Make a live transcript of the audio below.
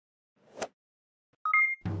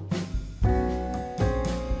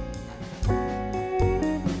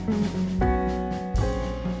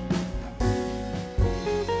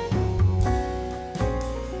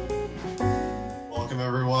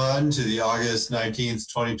to the August 19th,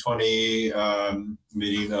 2020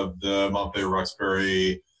 meeting of the Montpelier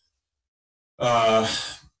Roxbury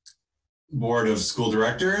Board of School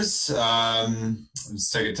Directors. Let's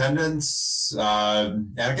take attendance.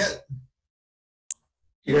 Etiquette?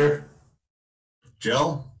 Here.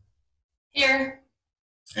 Jill? Here.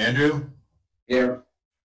 Andrew? Here.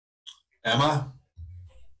 Emma?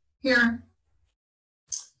 Here.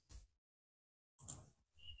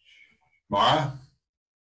 Mara?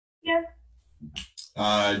 Here.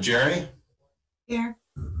 Jerry? Here.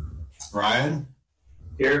 Ryan?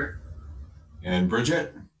 Here. And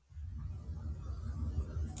Bridget?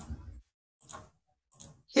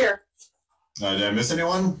 Here. Did I miss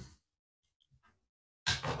anyone?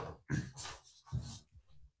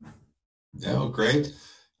 No, great.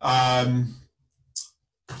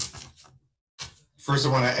 First, I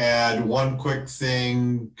want to add one quick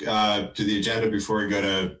thing to the agenda before we go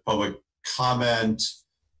to public comment.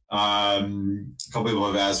 A couple people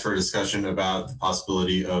have asked for a discussion about the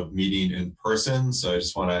possibility of meeting in person, so I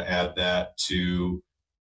just want to add that to,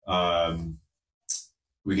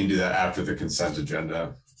 we can do that after the consent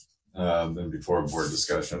agenda and before board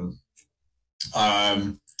discussion.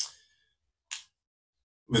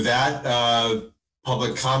 With that,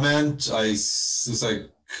 public comment, looks like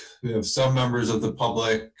we have some members of the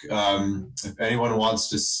public. If anyone wants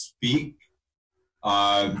to speak,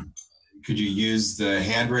 could you use the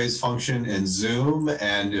hand raise function in Zoom?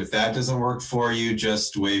 And if that doesn't work for you,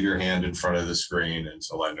 just wave your hand in front of the screen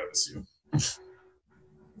until I notice you.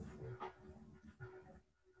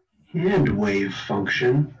 Hand wave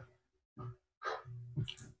function.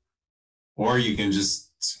 Or you can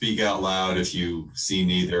just speak out loud if you see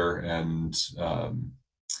neither. And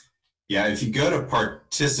yeah, if you go to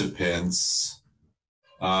participants,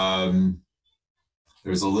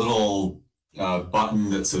 there's a little button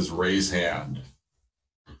that says raise hand.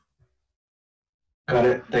 Got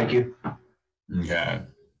it. Thank you. Okay.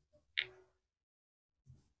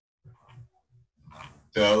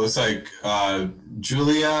 So it looks like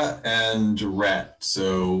Julia and Rhett.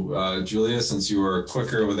 So Julia, since you were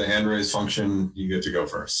quicker with the hand raise function, you get to go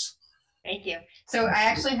first. Thank you. So I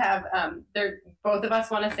actually have, both of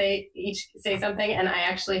us want to each say something, and I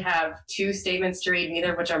actually have two statements to read,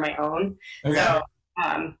 neither of which are my own. Okay. So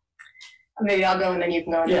maybe I'll go and then you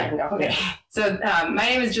can go and then I can go. Okay. So my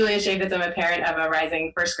name is Julia Chaffetz. I'm a parent of a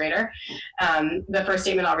rising first grader. The first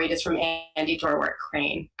statement I'll read is from Andy Dorwart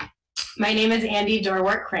Crane. My name is Andy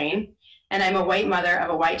Dorwart Crane, and I'm a white mother of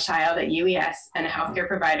a white child at UES and a healthcare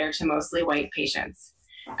provider to mostly white patients.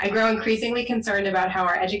 I grow increasingly concerned about how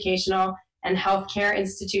our educational and healthcare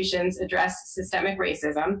institutions address systemic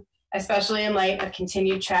racism, especially in light of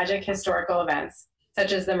continued tragic historical events,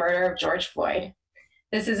 such as the murder of George Floyd.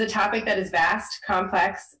 This is a topic that is vast,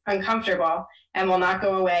 complex, uncomfortable, and will not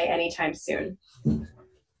go away anytime soon.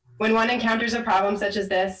 When one encounters a problem such as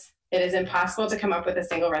this, it is impossible to come up with a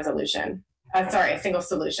single single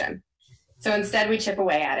solution. So instead, we chip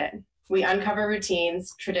away at it. We uncover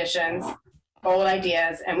routines, traditions, bold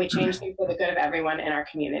ideas, and we change them for the good of everyone in our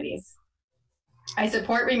communities. I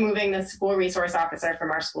support removing the school resource officer from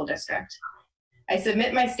our school district. I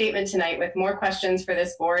submit my statement tonight with more questions for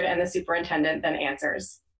this board and the superintendent than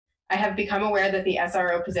answers. I have become aware that the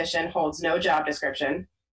SRO position holds no job description.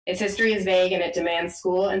 Its history is vague and it demands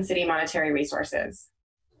school and city monetary resources.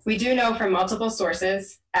 We do know from multiple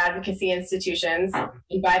sources, advocacy institutions,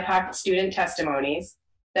 and BIPOC student testimonies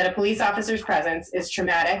that a police officer's presence is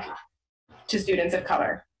traumatic to students of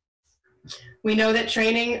color. We know that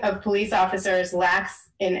training of police officers lacks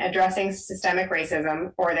in addressing systemic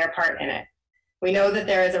racism or their part in it. We know that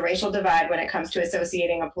there is a racial divide when it comes to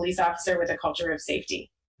associating a police officer with a culture of safety.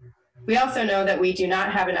 We also know that we do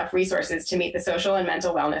not have enough resources to meet the social and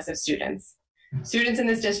mental wellness of students. Students in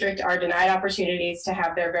this district are denied opportunities to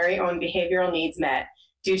have their very own behavioral needs met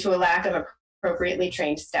due to a lack of appropriately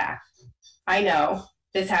trained staff. I know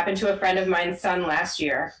this happened to a friend of mine's son last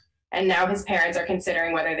year, and now his parents are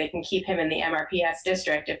considering whether they can keep him in the MRPS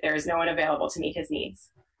district if there is no one available to meet his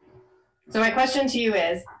needs. So my question to you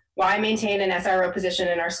is, why maintain an SRO position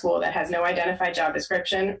in our school that has no identified job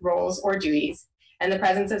description, roles, or duties, and the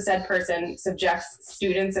presence of said person subjects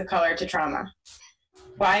students of color to trauma?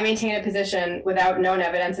 Why maintain a position without known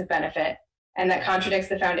evidence of benefit and that contradicts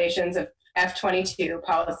the foundations of F22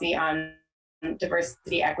 policy on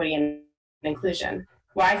diversity, equity, and inclusion?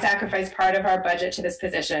 Why sacrifice part of our budget to this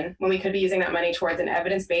position when we could be using that money towards an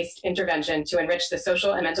evidence-based intervention to enrich the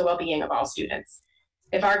social and mental well-being of all students?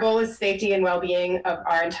 If our goal is safety and well-being of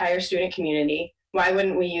our entire student community, why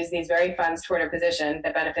wouldn't we use these very funds toward a position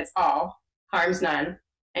that benefits all, harms none,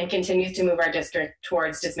 and continues to move our district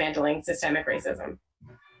towards dismantling systemic racism?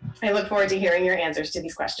 I look forward to hearing your answers to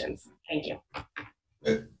these questions. Thank you.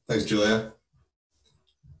 Thanks, Julia.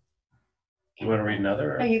 You want to read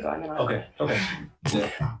another? Oh, you go on. Okay. Yeah.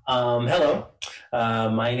 Hello.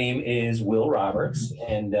 My name is Will Roberts,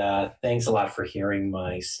 and thanks a lot for hearing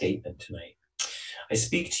my statement tonight. I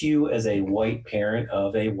speak to you as a white parent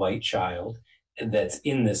of a white child that's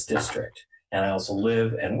in this district, and I also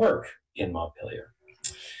live and work in Montpelier.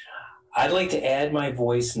 I'd like to add my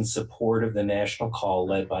voice in support of the national call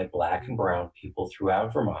led by Black and Brown people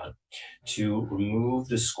throughout Vermont to remove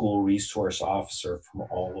the school resource officer from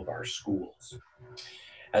all of our schools.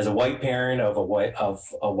 As a white parent of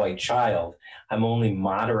a white child, I'm only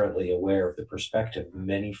moderately aware of the perspective of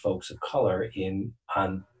many folks of color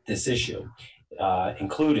on this issue,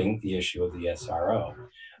 including the issue of the SRO.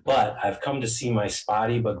 But I've come to see my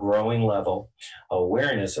spotty but growing level of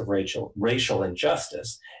awareness of racial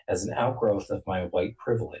injustice as an outgrowth of my white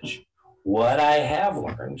privilege. What I have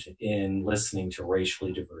learned in listening to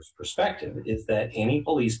racially diverse perspective is that any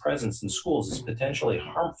police presence in schools is potentially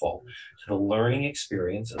harmful to the learning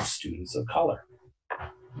experience of students of color.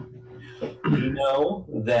 We know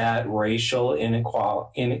that racial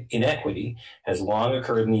inequity has long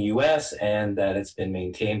occurred in the U.S. and that it's been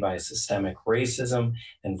maintained by systemic racism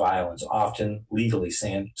and violence, often legally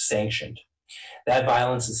sanctioned. That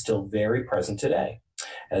violence is still very present today,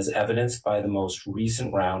 as evidenced by the most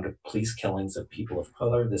recent round of police killings of people of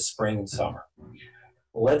color this spring and summer.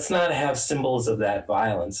 Let's not have symbols of that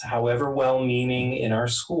violence, however well-meaning in our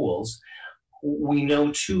schools. We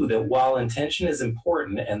know, too, that while intention is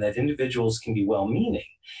important and that individuals can be well-meaning,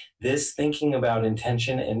 this thinking about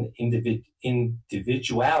intention and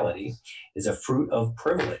individuality is a fruit of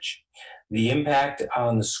privilege. The impact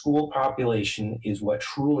on the school population is what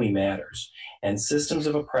truly matters, and systems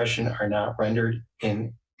of oppression are not rendered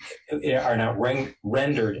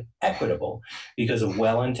equitable because of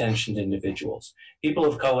well-intentioned individuals. People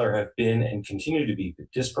of color have been and continue to be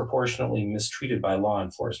disproportionately mistreated by law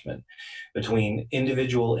enforcement. Between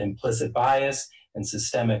individual implicit bias and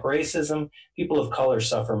systemic racism, people of color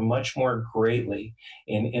suffer much more greatly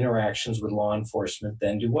in interactions with law enforcement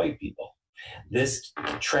than do white people. This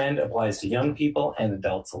trend applies to young people and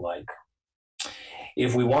adults alike.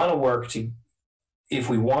 If we want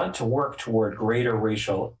to work toward greater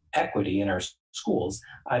racial equity in our schools,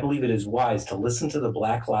 I believe it is wise to listen to the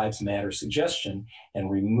Black Lives Matter suggestion and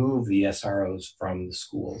remove the SROs from the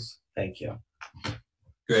schools. Thank you.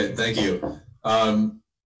 Great, thank you.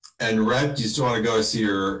 And Rhett, do you still want to go? I see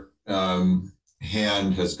your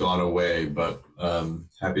hand has gone away, but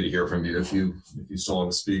happy to hear from you if you still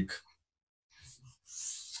want to speak.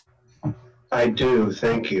 I do,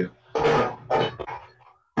 thank you.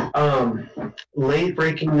 Late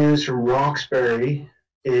breaking news from Roxbury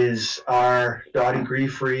is our Dottie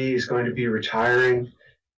Griefree is going to be retiring,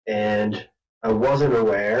 and I wasn't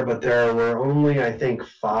aware, but there were only, I think,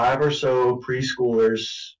 5 or so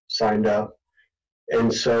preschoolers signed up,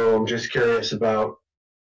 and so I'm just curious about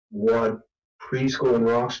what preschool in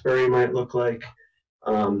Roxbury might look like,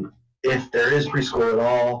 if there is preschool at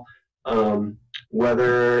all,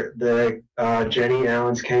 whether the Jenny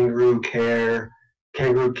Allen's Kangaroo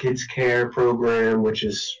Kids Care program, which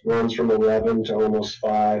runs from 11 to almost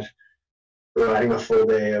 5, providing a full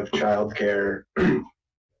day of childcare,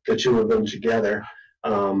 the two of them together,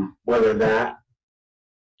 whether there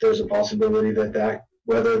is a possibility that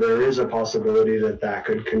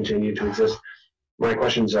could continue to exist. My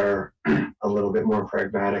questions are a little bit more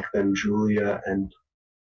pragmatic than Julia, and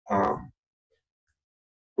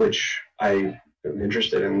which I am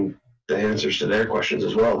interested in the answers to their questions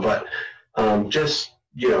as well, but just,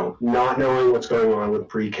 not knowing what's going on with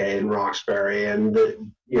pre-K in Roxbury and the,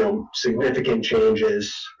 significant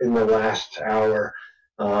changes in the last hour,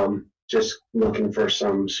 just looking for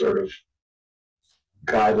some sort of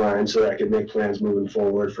guidelines so that I could make plans moving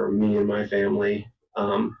forward for me and my family,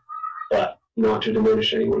 but not to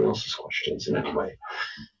diminish anyone else's questions in any way.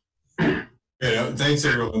 Thanks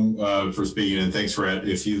everyone for speaking, and thanks Rhett.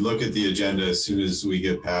 If you look at the agenda, as soon as we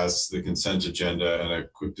get past the consent agenda and a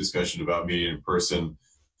quick discussion about meeting in person,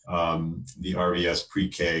 the RVS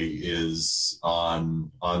pre-K is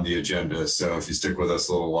on the agenda. So if you stick with us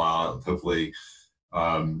a little while, hopefully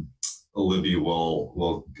Olivia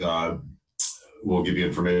will give you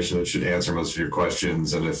information that should answer most of your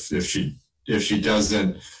questions. And if she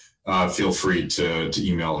doesn't, feel free to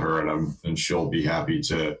email her, and she'll be happy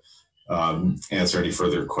to answer any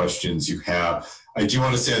further questions you have. I do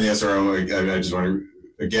want to say on the SRO, I just want to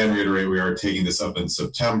again reiterate, we are taking this up in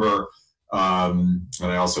September. And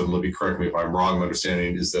I also, Libby, correct me if I'm wrong, my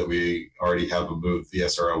understanding is that we already have a move. The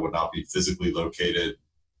SRO would not be physically located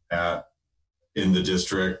at in the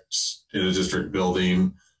district, in a district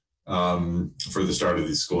building for the start of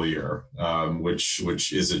the school year,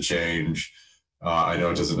 which is a change. I know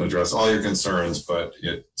it doesn't address all your concerns, but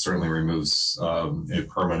it certainly removes a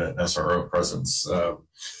permanent SRO presence.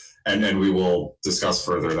 And we will discuss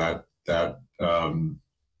further that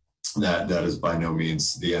is by no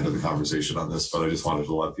means the end of the conversation on this, but I just wanted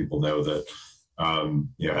to let people know that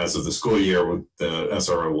as of the school year, the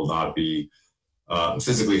SRO will not be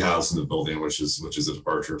physically housed in the building, which is a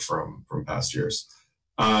departure from past years.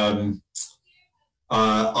 On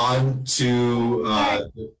to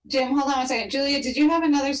Jim, hold on one second. Julia, did you have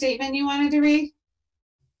another statement you wanted to read?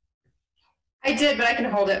 I did, but I can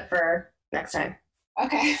hold it for next time.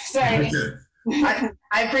 Okay, sorry.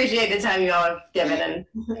 I appreciate the time you all have given, and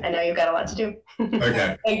I know you've got a lot to do.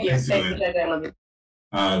 Okay. Thank you. Thank you, Libby.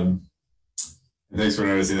 Thanks for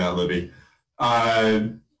noticing that, Libby.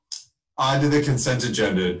 On to the consent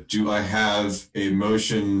agenda. Do I have a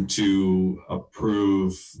motion to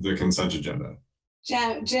approve the consent agenda?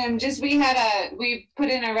 Jim, we put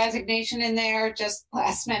in a resignation in there just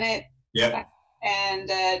last minute. Yep. And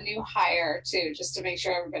a new hire too, just to make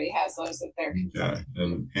sure everybody has those that they're. Yeah,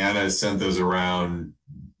 and Anna sent those around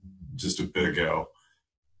just a bit ago.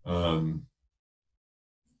 I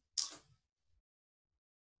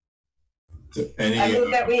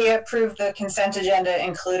move that we approve the consent agenda,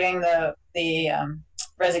 including the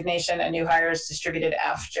resignation and new hires distributed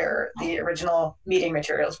after the original meeting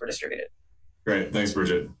materials were distributed. Great, thanks,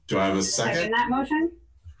 Bridget. Do I have a second? That motion?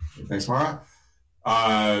 Thanks, Mara.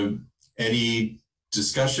 Any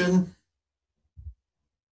discussion?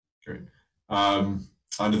 Great. On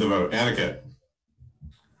to the vote. Annika?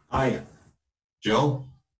 Aye. Jill?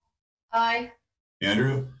 Aye.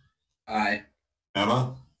 Andrew? Aye.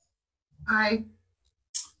 Emma? Aye.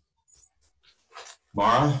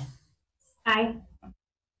 Mara? Aye.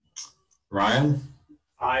 Ryan?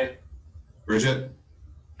 Aye. Bridget?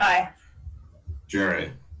 Aye.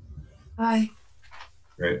 Jerry? Aye.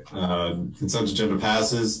 Great. Consent agenda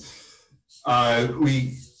passes.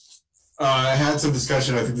 We had some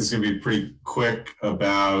discussion, I think this is going to be pretty quick,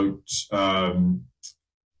 about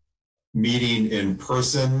meeting in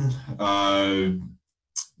person.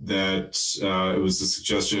 That it was a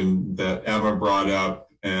suggestion that Emma brought up,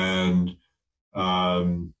 and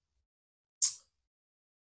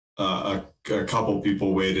a couple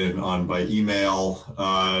people weighed in on by email.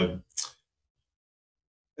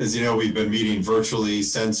 As you know, we've been meeting virtually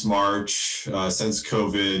since March, since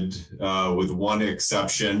COVID, with one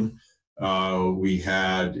exception. We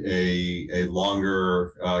had a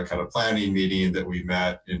longer kind of planning meeting that we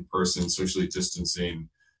met in person, socially distancing,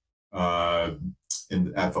 at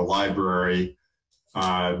the library,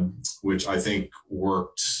 which I think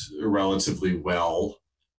worked relatively well.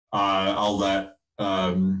 I'll let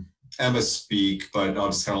Emma speak, but I'll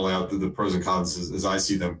just kind of lay out the pros and cons as I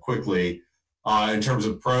see them quickly. In terms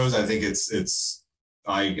of pros, I think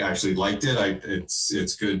I actually liked it.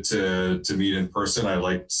 It's good to meet in person. I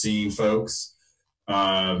liked seeing folks.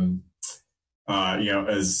 As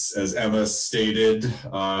Emma stated,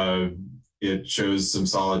 it shows some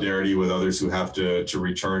solidarity with others who have to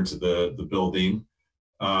return to the building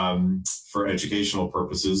for educational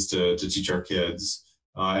purposes to teach our kids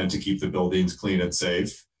and to keep the buildings clean and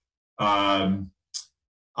safe.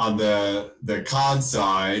 On the con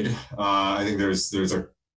side, I think there's a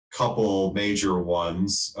couple major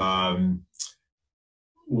ones.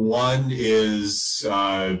 One is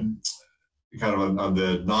kind of on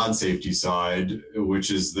the non-safety side, which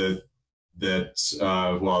is that it's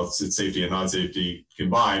safety and non-safety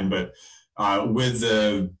combined, but with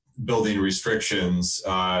the building restrictions,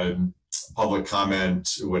 public comment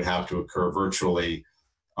would have to occur virtually.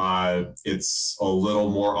 It's a little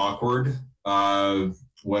more awkward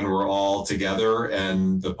when we're all together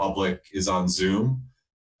and the public is on Zoom.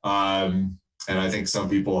 And I think some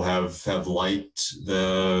people have liked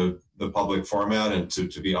the public format. And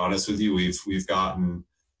to be honest with you, we've gotten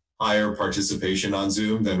higher participation on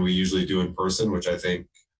Zoom than we usually do in person, which I think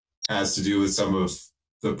has to do with some of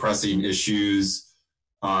the pressing issues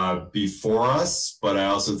before us. But I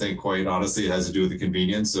also think, quite honestly, it has to do with the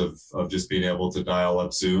convenience of just being able to dial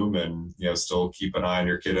up Zoom and still keep an eye on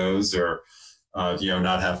your kiddos, or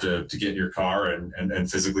not have to get in your car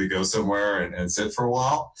and physically go somewhere and sit for a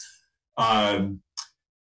while.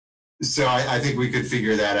 So I think we could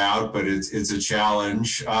figure that out, but it's a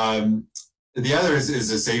challenge. The other is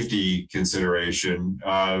a safety consideration,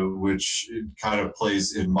 which kind of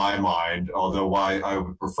plays in my mind, although why I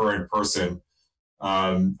would prefer in person.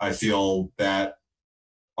 I feel that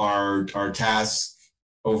our task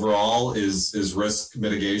overall is risk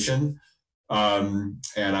mitigation. And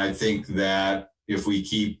I think that if we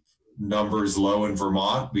keep numbers low in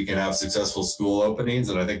Vermont, we can have successful school openings.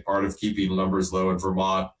 And I think part of keeping numbers low in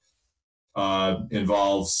Vermont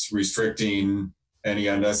involves restricting any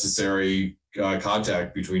unnecessary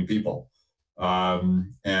contact between people.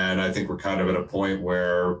 And I think we're kind of at a point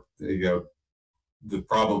where,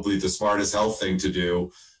 probably the smartest health thing to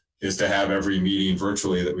do is to have every meeting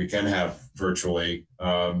virtually that we can have virtually.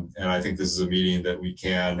 And I think this is a meeting that we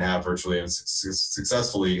can have virtually and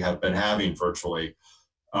successfully have been having virtually.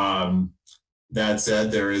 That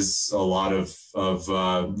said, there is a lot of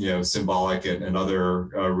symbolic and other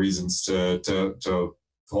reasons to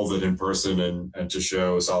hold it in person and to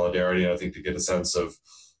show solidarity. And I think to get a sense of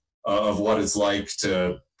what it's like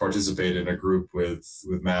to participate in a group with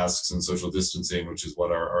masks and social distancing, which is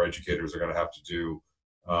what our educators are going to have to do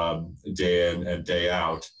day in and day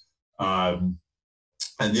out. And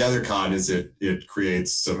the other con is it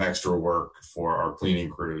creates some extra work for our cleaning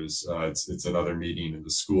crews. It's another meeting in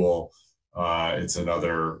the school. It's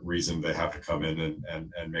another reason they have to come in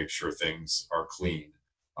and make sure things are clean.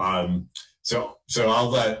 So I'll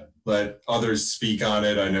let others speak on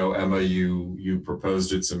it. I know, Emma, you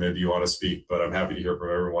proposed it, so maybe you want to speak, but I'm happy to hear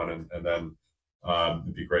from everyone. And then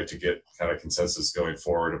it'd be great to get kind of consensus going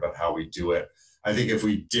forward about how we do it. I think if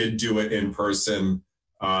we did do it in person,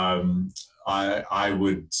 I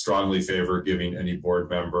would strongly favor giving any board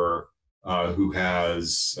member who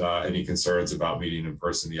has any concerns about meeting in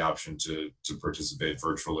person the option to participate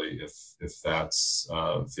virtually if that's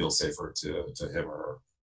feels safer to him or her.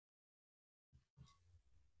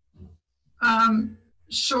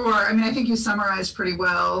 Sure. I mean, I think you summarized pretty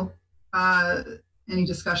well any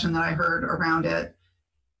discussion that I heard around it.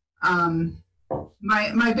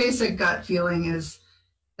 My basic gut feeling is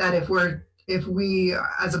that if we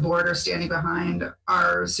as a board are standing behind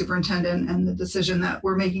our superintendent and the decision that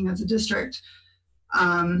we're making as a district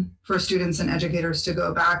for students and educators to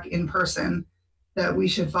go back in person, that we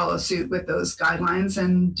should follow suit with those guidelines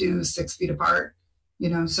and do 6 feet apart,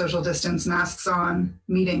 social distance, masks on,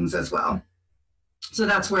 meetings as well. So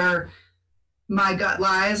that's where my gut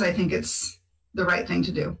lies. I think it's the right thing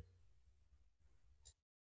to do.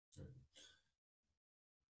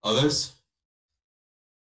 Others?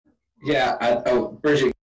 Yeah,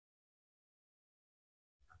 Bridget.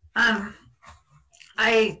 I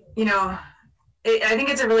think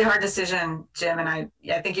it's a really hard decision, Jim, and I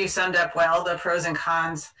think you summed up well the pros and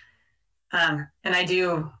cons. And I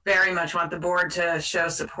do very much want the board to show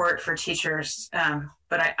support for teachers.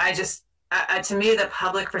 But to me, the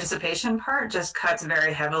public participation part just cuts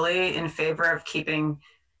very heavily in favor of keeping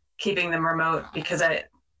them remote, because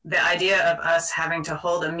the idea of us having to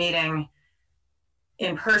hold a meeting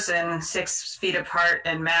in person 6 feet apart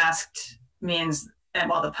and masked means, and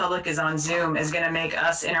while the public is on Zoom, is going to make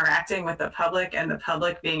us interacting with the public and the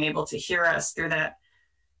public being able to hear us through that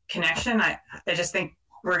connection. I just think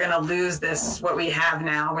we're going to lose what we have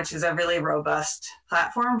now, which is a really robust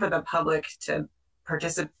platform for the public to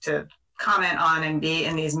participate, to comment on and be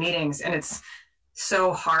in these meetings. And it's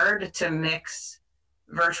so hard to mix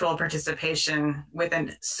virtual participation with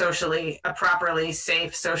a properly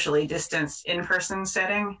safe, socially distanced in-person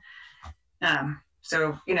setting.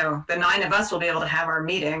 So, the 9 of us will be able to have our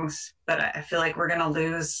meetings, but I feel like we're going to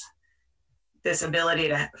lose this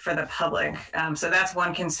ability for the public. So that's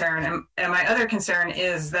one concern. And my other concern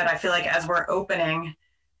is that I feel like as we're opening,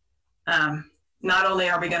 not only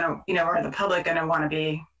are we going to, are the public going to want to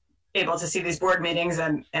be able to see these board meetings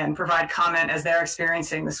and provide comment as they're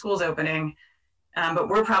experiencing the schools opening, but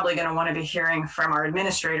we're probably going to want to be hearing from our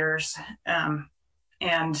administrators,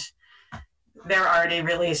 and they're already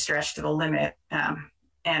really stretched to the limit.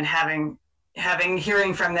 And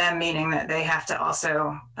hearing from them, meaning that they have to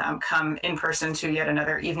also come in person to yet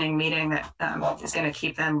another evening meeting that is going to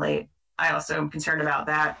keep them late. I also am concerned about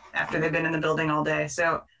that after they've been in the building all day.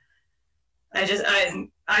 So I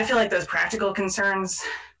feel like those practical concerns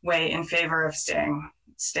weigh in favor of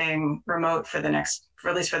staying remote for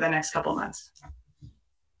at least for the next couple months.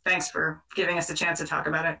 Thanks for giving us a chance to talk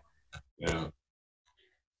about it. Yeah.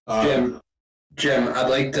 Jim, I'd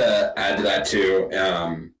like to add to that too,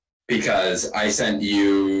 because I sent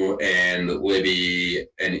you and Libby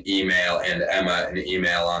an email and Emma an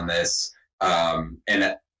email on this, and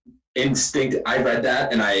I read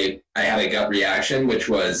that and I had a gut reaction, which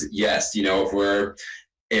was yes, if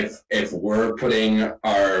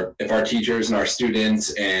our teachers and our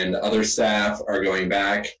students and other staff are going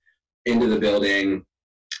back into the building,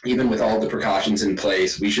 even with all the precautions in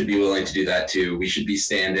place, we should be willing to do that too. We should be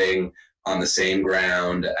standing on the same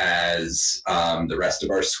ground as the rest of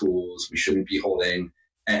our schools. We shouldn't be holding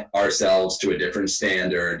ourselves to a different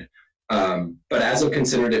standard. But as I've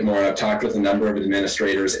considered it more, I've talked with a number of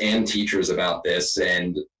administrators and teachers about this,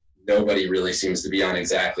 and nobody really seems to be on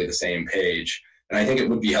exactly the same page. And I think it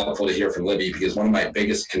would be helpful to hear from Libby, because one of my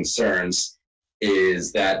biggest concerns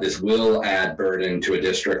is that this will add burden to a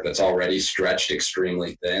district that's already stretched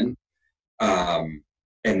extremely thin.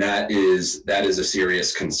 And that is a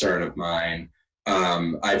serious concern of mine.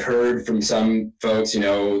 I've heard from some folks,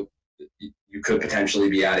 you could potentially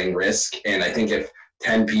be adding risk. And I think if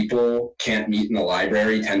 10 people can't meet in the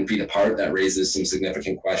library 10 feet apart, that raises some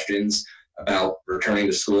significant questions about returning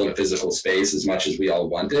to school in a physical space, as much as we all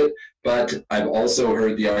want it. But I've also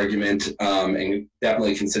heard the argument, and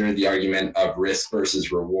definitely considered the argument, of risk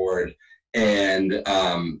versus reward. And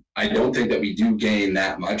I don't think that we do gain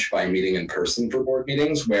that much by meeting in person for board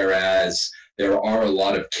meetings, whereas there are a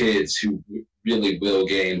lot of kids who really will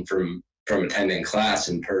gain from attending class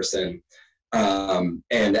in person.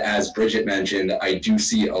 And as Bridget mentioned, I do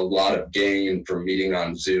see a lot of gain from meeting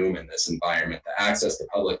on Zoom in this environment. The access to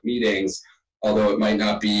public meetings, although it might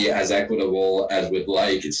not be as equitable as we'd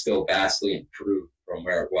like, it's still vastly improved from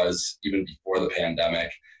where it was even before the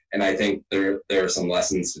pandemic. And I think there are some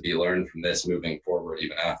lessons to be learned from this moving forward,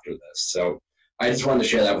 even after this. So I just wanted to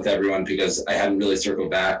share that with everyone, because I hadn't really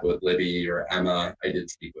circled back with Libby or Emma. I did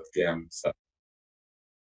speak with Jim. So.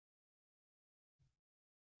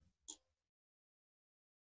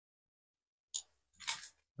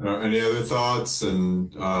 Any other thoughts?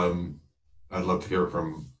 And I'd love to hear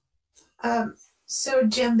from. So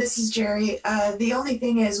Jim, this is Jerry. The only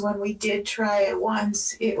thing is, when we did try it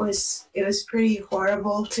once, it was pretty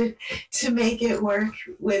horrible to make it work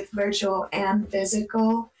with virtual and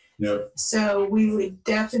physical. Yep. So we would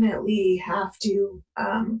definitely have to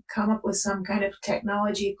come up with some kind of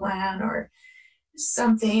technology plan or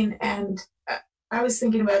something. And I was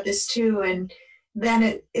thinking about this too, and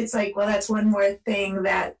then it's like, well, that's one more thing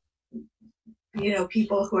that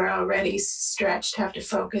people who are already stretched have to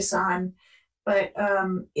focus on. But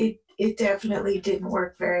it definitely didn't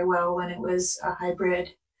work very well when it was a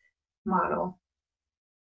hybrid model.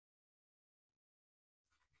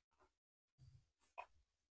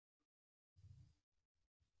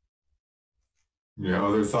 Yeah,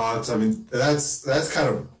 other thoughts? I mean, that's kind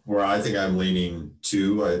of where I think I'm leaning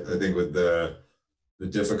to. I think with the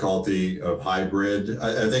difficulty of hybrid,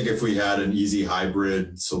 I think if we had an easy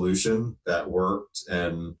hybrid solution that worked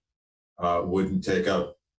and wouldn't take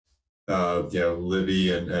up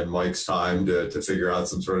Libby and Mike's time to figure out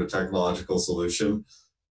some sort of technological solution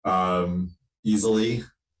easily,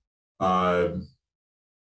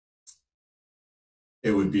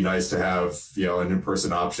 it would be nice to have an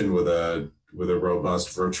in-person option with a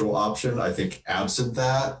robust virtual option. I think absent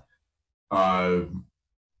that,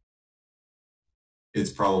 it's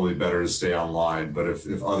probably better to stay online. But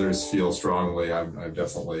if others feel strongly, I'm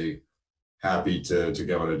definitely happy to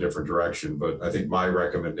go in a different direction. But I think my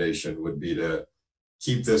recommendation would be to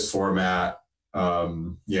keep this format,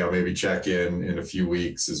 maybe check in a few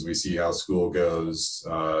weeks as we see how school goes.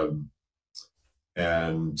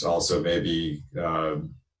 And also maybe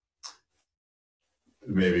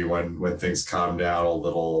when things calm down a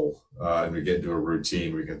little and we get into a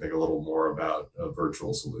routine, we can think a little more about a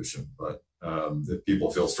virtual solution. But if people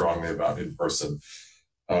feel strongly about in person,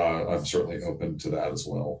 I'm certainly open to that as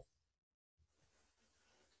well.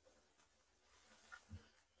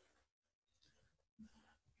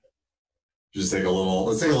 Let's take a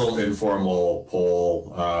little informal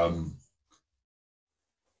poll,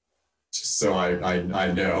 just so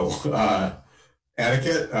I know.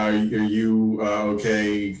 Etiquette, are you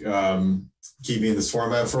okay keeping this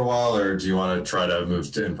format for a while, or do you want to try to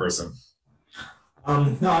move to in person?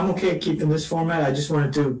 No, I'm okay keeping this format. I just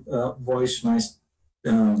wanted to voice my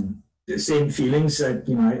the same feelings that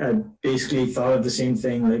I basically thought of the same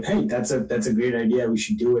thing. Like, hey, that's a great idea. We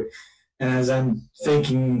should do it. And as I'm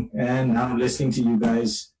thinking and now listening to you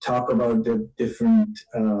guys talk about the different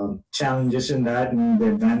challenges in that and the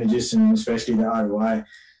advantages, and especially the ROI,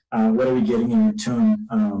 what are we getting in return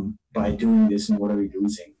by doing this, and what are we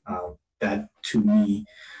losing? That, to me,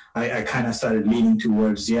 I kind of started leaning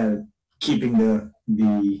towards, keeping the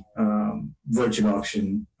virtual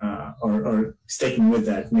option or sticking with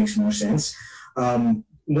that makes more sense.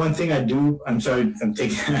 One thing I do, I'm sorry, I'm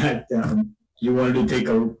taking you wanted to take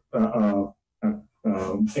a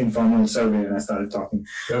informal survey, and I started talking.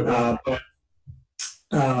 But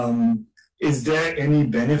is there any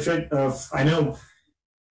benefit of,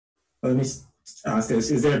 let me ask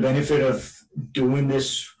this, is there a benefit of doing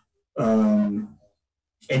this,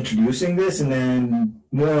 introducing this, and then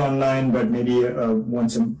more online, but maybe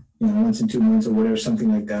once in 2 months or whatever,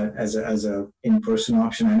 something like that, as a in-person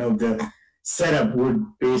option? I know setup would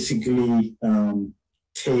basically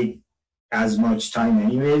take as much time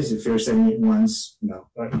anyways. If you're setting it once, you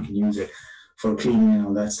can use it for cleaning and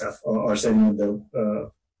all that stuff, or setting up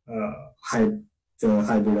the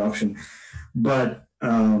hybrid option. But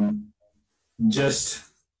just,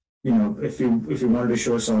 if you wanted to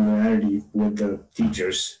show solidarity with the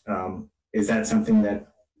teachers, is that something that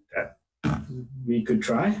we could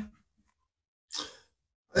try?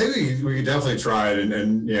 I think we could definitely try it,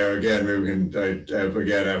 and again, maybe we can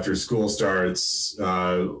again after school starts,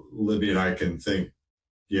 Libby and I can think,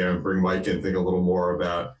 bring Mike in, think a little more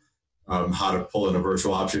about how to pull in a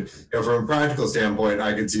virtual option. From a practical standpoint,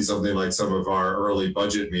 I could see something like some of our early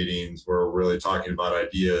budget meetings where we're really talking about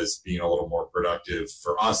ideas being a little more productive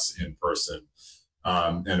for us in person,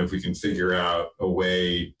 and if we can figure out a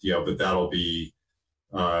way, but that'll be.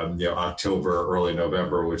 October, early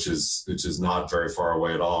November, which is not very far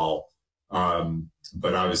away at all.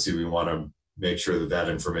 But obviously we want to make sure that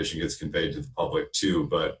information gets conveyed to the public too.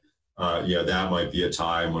 But that might be a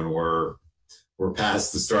time when we're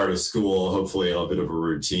past the start of school, hopefully in a bit of a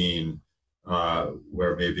routine,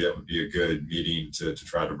 where maybe that would be a good meeting to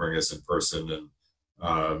try to bring us in person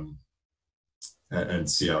and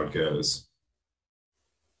see how it goes.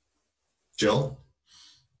 Jill?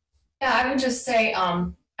 Yeah, I would just say,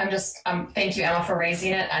 thank you, Emma, for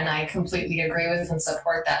raising it, and I completely agree with and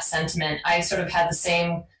support that sentiment. I sort of had the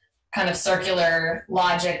same kind of circular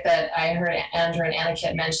logic that I heard Andrew and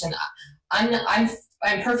Anna mention. I'm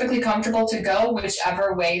perfectly comfortable to go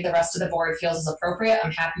whichever way the rest of the board feels is appropriate.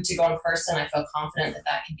 I'm happy to go in person. I feel confident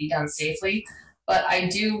that can be done safely. But I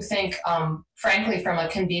do think, frankly, from a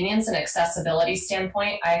convenience and accessibility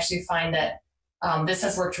standpoint, I actually find that this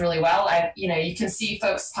has worked really well. You can see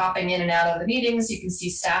folks popping in and out of the meetings. You can see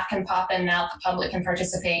staff can pop in and out. The public can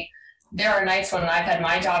participate. There are nights when I've had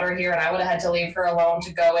my daughter here and I would have had to leave her alone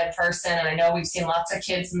to go in person. And I know we've seen lots of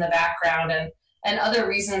kids in the background and other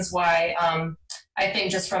reasons why I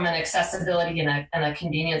think just from an accessibility and a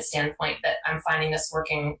convenience standpoint that I'm finding this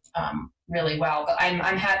working really well. But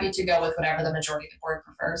I'm happy to go with whatever the majority of the board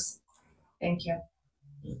prefers. Thank you.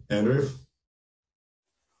 Andrew?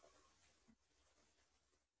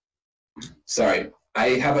 Sorry,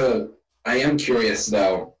 I am curious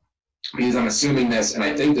though, because I'm assuming this, and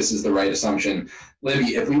I think this is the right assumption.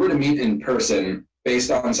 Libby, if we were to meet in person,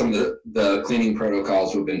 based on some of the cleaning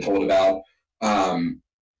protocols we've been told about,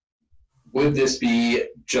 would this be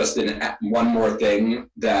just one more thing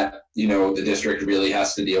that, the district really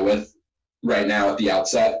has to deal with right now at the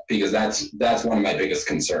outset? Because that's one of my biggest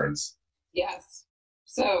concerns. Yes.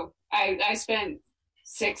 So I spent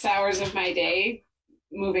 6 hours of my day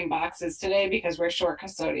moving boxes today because we're short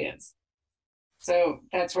custodians. So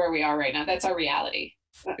that's where we are right now. That's our reality.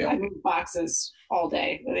 Yeah. I move boxes all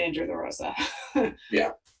day with Andrew DeRosa. Yeah.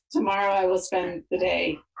 Tomorrow I will spend the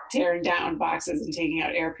day tearing down boxes and taking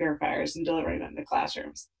out air purifiers and delivering them to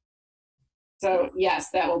classrooms. So yes,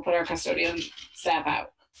 that will put our custodian staff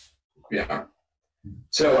out. Yeah.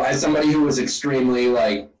 So as somebody who was extremely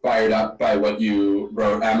fired up by what you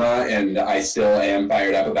wrote, Emma, and I still am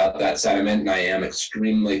fired up about that sentiment, and I am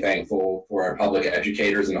extremely thankful for our public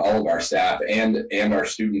educators and all of our staff and our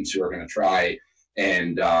students who are going to try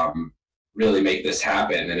and really make this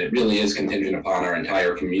happen. And it really is contingent upon our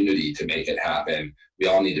entire community to make it happen. We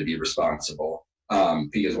all need to be responsible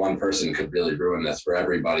because one person could really ruin this for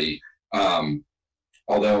everybody.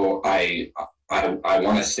 Although I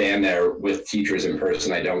want to stand there with teachers in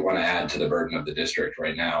person. I don't want to add to the burden of the district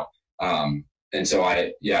right now. And so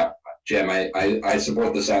Jim, I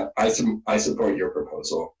support this. I support your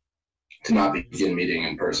proposal to not begin meeting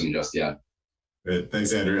in person just yet. Great.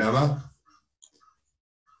 Thanks, Andrew. Emma?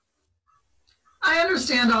 I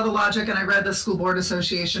understand all the logic, and I read the School Board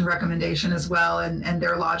Association recommendation as well, and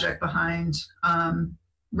their logic behind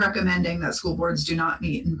recommending that school boards do not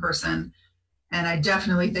meet in person. And I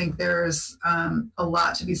definitely think there's a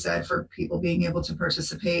lot to be said for people being able to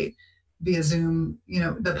participate via Zoom,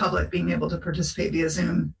 the public being able to participate via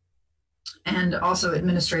Zoom, and also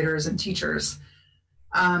administrators and teachers.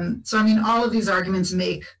 So, all of these arguments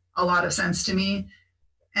make a lot of sense to me.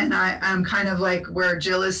 And I'm kind of like where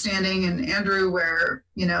Jill is standing and Andrew, where,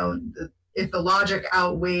 if the logic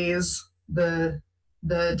outweighs the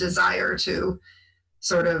desire to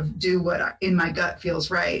sort of do what in my gut feels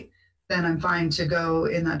right, then I'm fine to go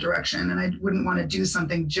in that direction. And I wouldn't want to do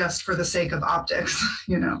something just for the sake of optics.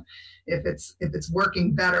 If it's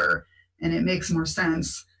working better and it makes more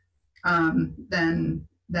sense, then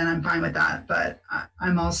I'm fine with that. But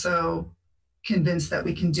I'm also convinced that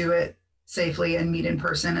we can do it safely and meet in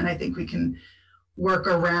person. And I think we can work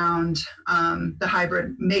around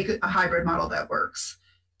make a hybrid model that works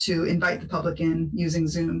to invite the public in using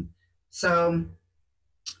Zoom. So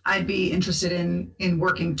I'd be interested in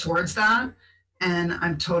working towards that. And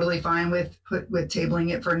I'm totally fine with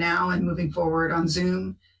tabling it for now and moving forward on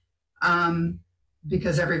Zoom,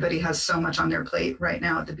 because everybody has so much on their plate right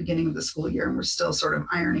now at the beginning of the school year, and we're still sort of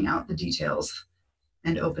ironing out the details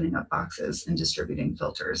and opening up boxes and distributing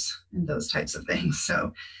filters and those types of things.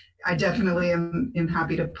 So I definitely am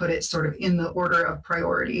happy to put it sort of in the order of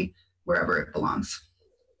priority wherever it belongs.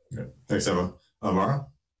 Okay. Thanks, Emma. Mara?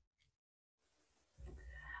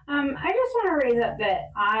 I just want to raise up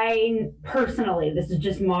that I personally, this is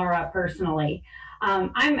just Mara personally,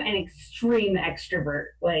 I'm an extreme extrovert,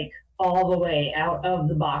 like all the way out of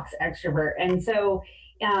the box extrovert. And so,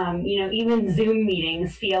 you know, even Zoom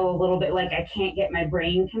meetings feel a little bit like I can't get my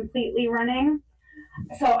brain completely running.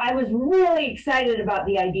 So I was really excited about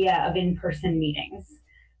the idea of in-person meetings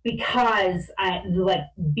because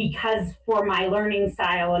because for my learning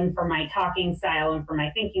style and for my talking style and for my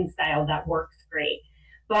thinking style, that works great.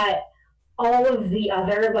 But all of the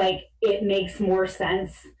other, like, it makes more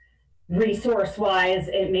sense resource-wise,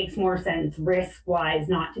 it makes more sense risk-wise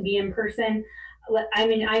not to be in person. I'm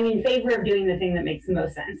in favor of doing the thing that makes the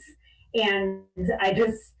most sense. And I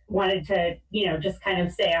just wanted to, you know, just kind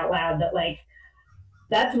of say out loud that, like,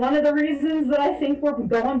 that's one of the reasons that I think we're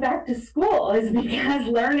going back to school, is because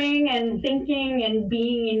learning and thinking and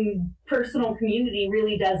being in personal community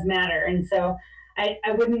really does matter. And so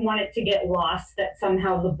I wouldn't want it to get lost that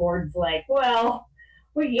somehow the board's like, well,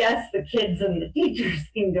 yes, the kids and the teachers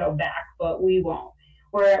can go back, but we won't.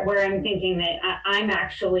 Where I'm thinking that I'm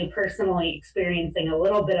actually personally experiencing a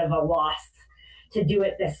little bit of a loss to do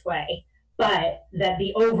it this way, but that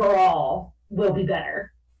the overall will be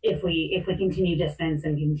better if we continue distance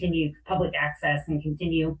and continue public access and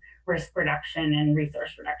continue risk reduction and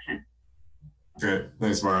resource reduction. Great.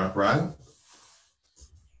 Thanks, Mara. Ryan?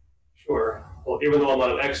 Sure. Well, even though I'm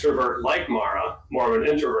not an extrovert like Mara, more of an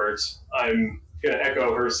introvert, I'm going to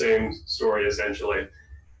echo her same story essentially.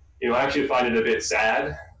 You know, I actually find it a bit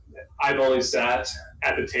sad. I've only sat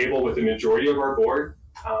at the table with the majority of our board.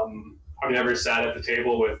 I've never sat at the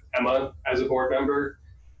table with Emma as a board member,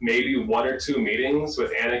 maybe one or two meetings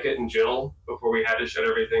with Aniket and Jill before we had to shut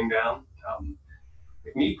everything down.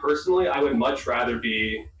 Me personally, I would much rather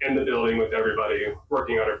be in the building with everybody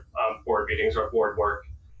working on our board meetings or board work.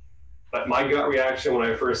 But my gut reaction when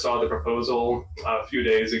I first saw the proposal a few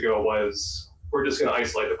days ago was, we're just going to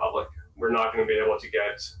isolate the public. We're not going to be able to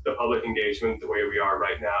get the public engagement the way we are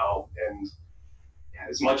right now. And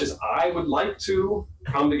as much as I would like to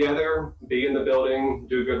come together, be in the building,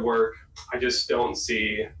 do good work, I just don't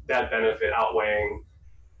see that benefit outweighing,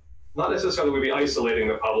 not necessarily we'd be isolating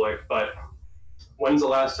the public, but when's the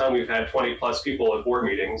last time we've had 20 plus people at board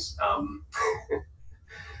meetings?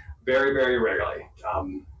 Very, very rarely.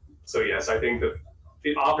 So yes, I think that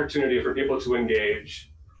the opportunity for people to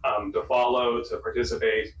engage, to follow, to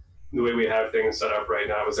participate, the way we have things set up right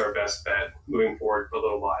now is our best bet moving forward for a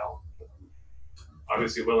little while.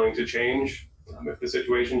 Obviously willing to change if the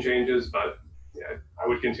situation changes, but yeah, I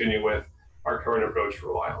would continue with our current approach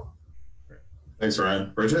for a while. Thanks,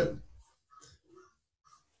 Ryan. Bridget?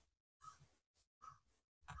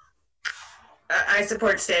 I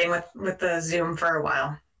support staying with the Zoom for a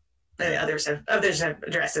while. The others have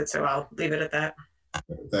addressed it, so I'll leave it at that.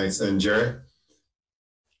 Thanks. And Jerry?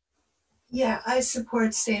 Yeah, I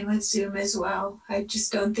support staying with Zoom as well. I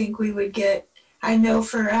just don't think we would get, I know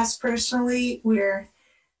for us personally, we're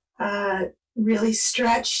really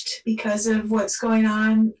stretched because of what's going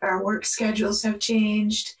on. Our work schedules have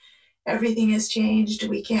changed. Everything has changed.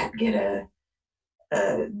 We can't get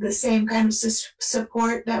the same kind of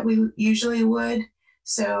support that we usually would.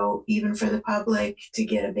 So even for the public to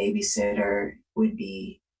get a babysitter would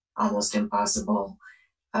be almost impossible,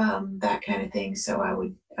 that kind of thing. So I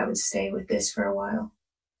would stay with this for a while.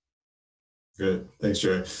 Good. Thanks,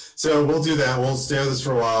 Jerry. So we'll do that. We'll stay with this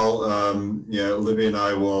for a while. Yeah, Libby and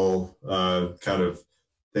I will kind of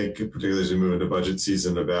think, particularly as we move into budget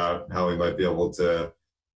season, about how we might be able to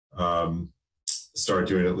start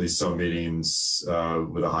doing at least some meetings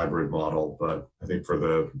with a hybrid model. But I think for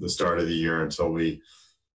the start of the year, until we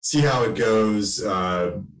see how it goes,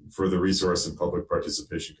 for the resource and public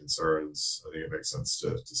participation concerns, I think it makes sense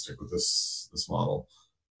to stick with this model.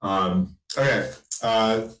 Okay.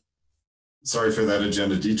 Sorry for that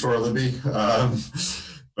agenda detour, Libby,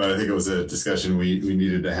 but I think it was a discussion we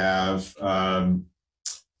needed to have.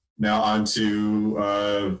 Now on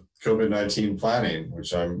to COVID-19 planning,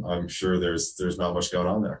 which I'm sure there's not much going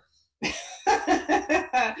on there.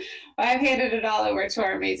 I've handed it all over to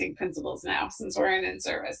our amazing principals now, since we're in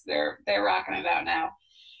service. They're rocking it out now.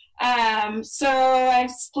 So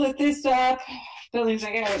I've split this up. Buildings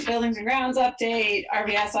and grounds update,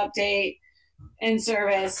 RVS update, in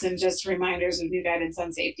service, and just reminders of new guidance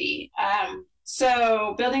on safety.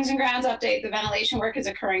 So buildings and grounds update, the ventilation work is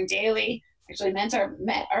occurring daily. Actually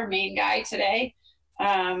met our main guy today,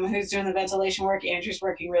 who's doing the ventilation work. Andrew's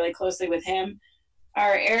working really closely with him.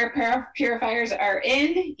 Our air purifiers are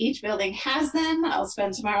in. Each building has them. I'll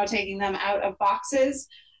spend tomorrow taking them out of boxes,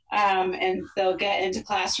 and they'll get into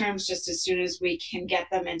classrooms just as soon as we can get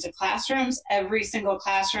them into classrooms. Every single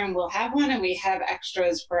classroom will have one, and we have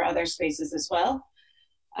extras for other spaces as well.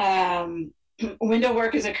 Window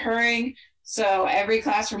work is occurring. So every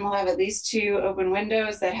classroom will have at least 2 open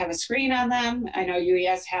windows that have a screen on them. I know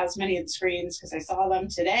UES has many of the screens because I saw them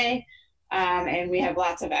today. And we have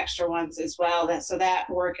lots of extra ones as well. So that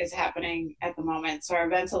work is happening at the moment. So our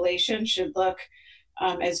ventilation should look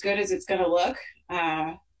as good as it's going to look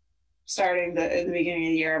starting in the beginning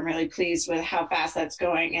of the year. I'm really pleased with how fast that's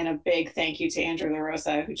going. And a big thank you to Andrew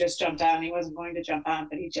LaRosa, who just jumped on. He wasn't going to jump on,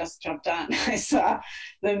 but he just jumped on. I saw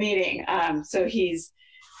the meeting. So he's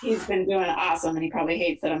been doing awesome, and he probably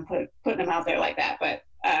hates that I'm putting him out there like that, but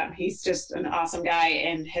he's just an awesome guy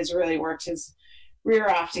and has really worked his rear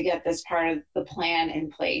off to get this part of the plan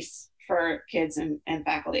in place for kids and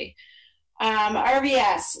faculty.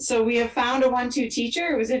 RVS, so we have found a 1-2 teacher.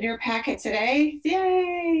 It was in your packet today.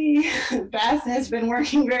 Yay! Beth has been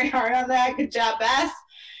working very hard on that. Good job, Beth.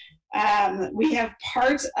 We have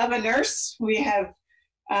part of a nurse. We have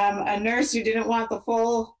a nurse who didn't want the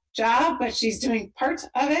full job, but she's doing part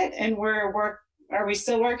of it, and are we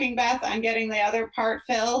still working, Beth, on getting the other part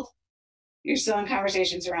filled? You're still in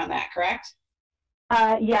conversations around that, correct?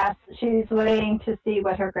 Yes, she's waiting to see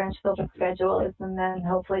what her grandchildren's schedule is, and then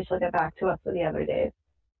hopefully she'll get back to us for the other days.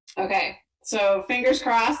 Okay, so fingers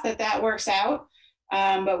crossed that works out,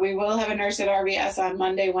 but we will have a nurse at RVS on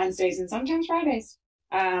Monday, Wednesdays, and sometimes Fridays.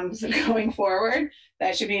 So going forward,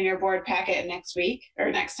 that should be in your board packet next week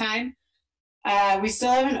or next time. We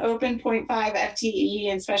still have an open 0.5 FTE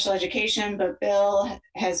in special education, but Bill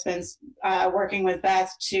has been working with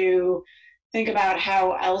Beth to think about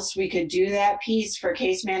how else we could do that piece for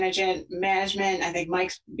case management. I think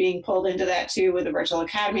Mike's being pulled into that too with the virtual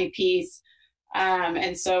academy piece.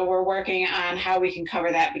 And so we're working on how we can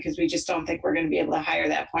cover that, because we just don't think we're going to be able to hire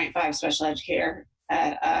that 0.5 special educator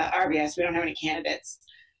at RVS. We don't have any candidates.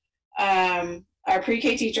 Our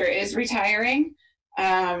pre-K teacher is retiring.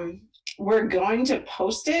 We're going to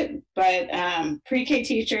post it, but pre-K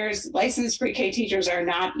teachers, licensed pre-K teachers are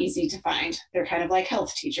not easy to find. They're kind of like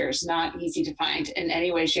health teachers, not easy to find in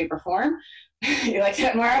any way, shape, or form. You like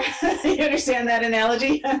that, Mara? You understand that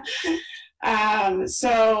analogy?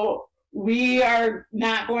 So we are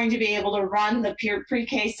not going to be able to run the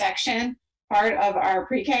pre-K section part of our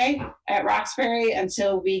pre-K at Roxbury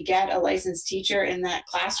until we get a licensed teacher in that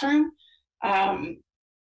classroom.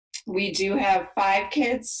 We do have 5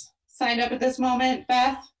 kids signed up at this moment,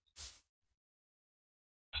 Beth?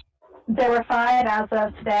 There were 5 as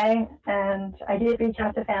of today, and I did reach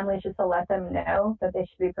out to families just to let them know that they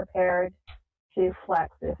should be prepared to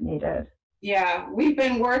flex if needed. Yeah, we've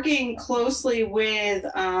been working closely with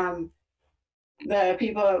the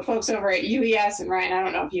folks over at UES, and Ryan, I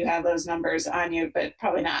don't know if you have those numbers on you, but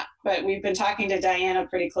probably not. But we've been talking to Diana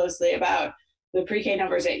pretty closely about the pre-K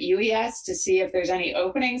numbers at UES to see if there's any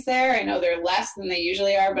openings there. I know they're less than they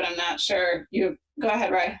usually are, but I'm not sure. Go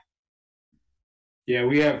ahead, Ryan. Yeah,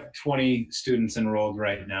 we have 20 students enrolled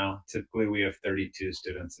right now. Typically, we have 32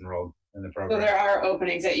 students enrolled in the program. So there are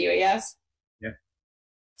openings at UES? Yep.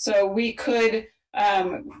 So we could,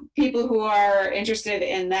 people who are interested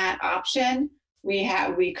in that option,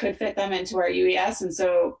 we could fit them into our UES. And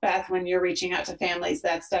so, Beth, when you're reaching out to families,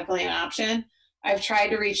 that's definitely an option. I've tried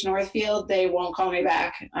to reach Northfield. They won't call me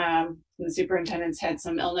back. The superintendent's had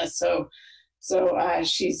some illness, so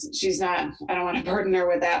she's not, I don't want to burden her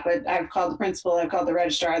with that, but I've called the principal, I've called the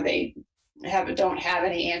registrar. They don't have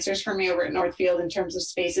any answers for me over at Northfield in terms of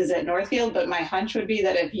spaces at Northfield, but my hunch would be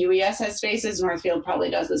that if UES has spaces, Northfield probably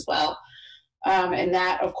does as well. And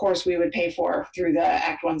that, of course, we would pay for through the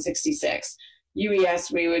Act 166.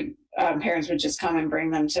 UES, parents would just come and bring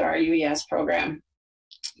them to our UES program.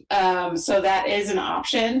 So that is an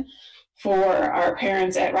option for our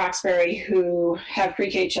parents at Roxbury who have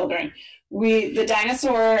pre-K children. The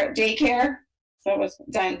dinosaur daycare, that was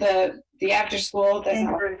the after school.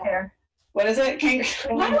 Kangaroo care. What is it?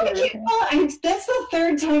 Why do I keep calling? That's the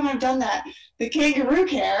 3rd time I've done that. The kangaroo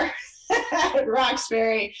care at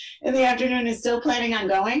Roxbury in the afternoon is still planning on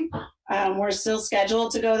going. We're still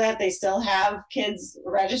scheduled to go that. They still have kids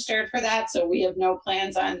registered for that, so we have no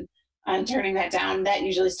plans on turning that down. That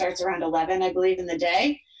usually starts around 11, I believe, in the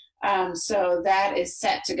day. So that is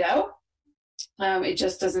set to go. It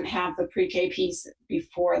just doesn't have the pre-K piece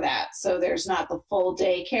before that. So there's not the full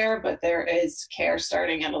day care, but there is care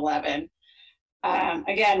starting at 11.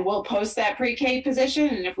 Again, we'll post that pre-K position,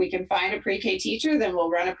 and if we can find a pre-K teacher, then we'll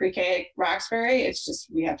run a pre-K at Roxbury. It's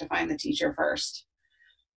just we have to find the teacher first.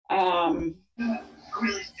 But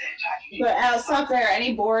I'll stop there.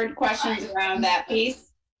 Any board questions around that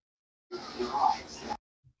piece?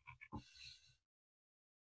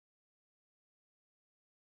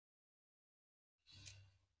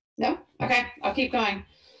 No? Okay, I'll keep going.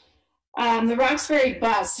 The Roxbury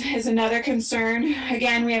bus is another concern.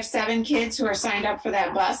 Again, we have 7 kids who are signed up for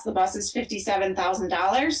that bus. The bus is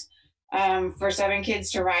 $57,000 for 7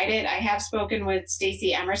 kids to ride it. I have spoken with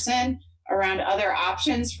Stacy Emerson around other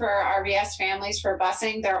options for RVS families for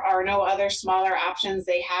busing. There are no other smaller options.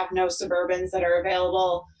 They have no Suburbans that are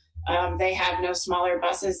available. They have no smaller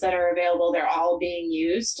buses that are available. They're all being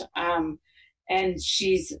used. And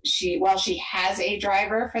while she has a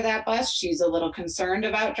driver for that bus, she's a little concerned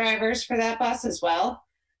about drivers for that bus as well.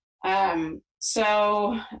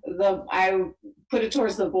 So I put it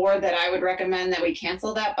towards the board that I would recommend that we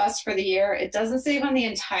cancel that bus for the year. It doesn't save on the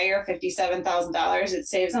entire $57,000. It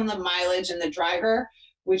saves on the mileage and the driver,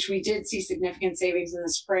 which we did see significant savings in the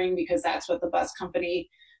spring because that's what the bus company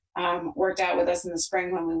worked out with us in the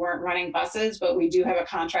spring when we weren't running buses, but we do have a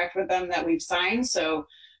contract with them that we've signed. So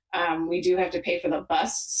we do have to pay for the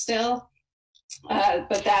bus still,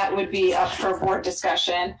 but that would be up for board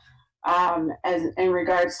discussion. As in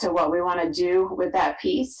regards to what we want to do with that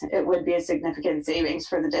piece, it would be a significant savings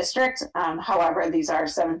for the district. However, these are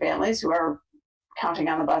 7 families who are counting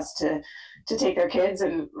on the bus to take their kids,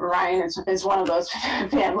 and Ryan is one of those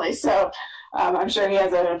families. So I'm sure he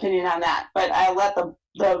has an opinion on that. But I'll let the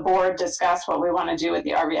board discuss what we want to do with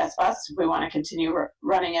the RVS bus, if we want to continue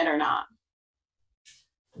running it or not.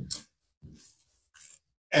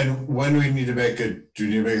 And when do we need to make do we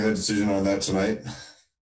need to make that decision on that tonight?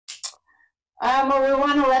 Well, we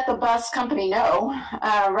want to let the bus company know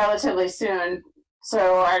relatively soon.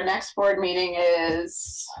 So our next board meeting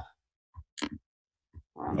is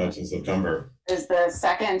That's in September. Is the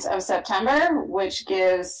 2nd of September, which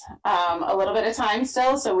gives a little bit of time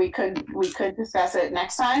still. So we could discuss it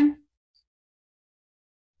next time.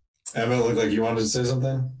 Emma, it looked like you wanted to say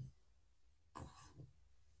something.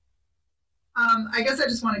 I guess I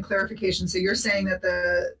just wanted clarification. So you're saying that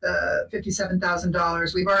the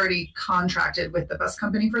 $57,000, we've already contracted with the bus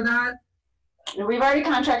company for that? We've already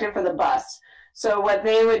contracted for the bus. So what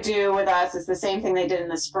they would do with us is the same thing they did in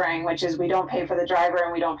the spring, which is we don't pay for the driver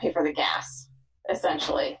and we don't pay for the gas,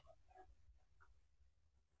 essentially.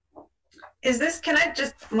 Is this, can I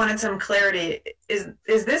just wanted some clarity, is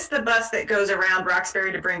this the bus that goes around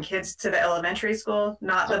Roxbury to bring kids to the elementary school,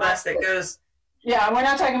 not the bus that goes? Yeah, we're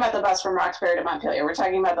not talking about the bus from Roxbury to Montpelier. We're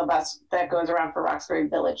talking about the bus that goes around for Roxbury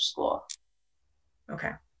Village School. Okay.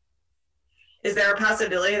 Is there a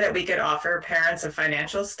possibility that we could offer parents a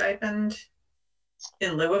financial stipend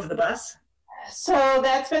in lieu of the bus? So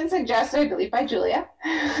that's been suggested, I believe, by Julia.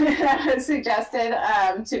 That was suggested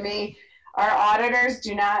to me. Our auditors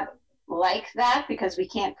do not like that because we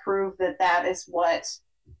can't prove that that is what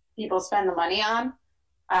people spend the money on.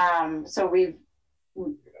 So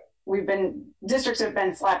districts have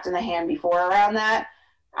been slapped in the hand before around that.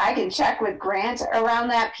 I can check with Grant around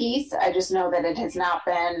that piece. I just know that it has not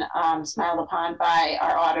been smiled upon by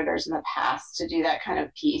our auditors in the past to do that kind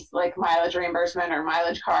of piece, like mileage reimbursement or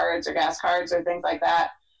mileage cards or gas cards or things like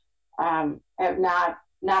that. Have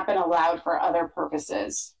not been allowed for other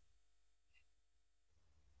purposes.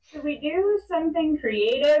 Should we do something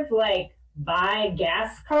creative like buy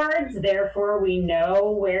gas cards, therefore we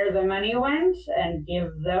know where the money went, and give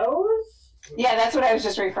those? Yeah, that's what I was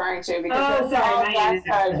just referring to, because gas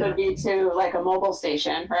cards would be to like a mobile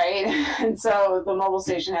station, right? And so the mobile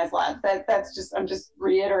station has that's just, I'm just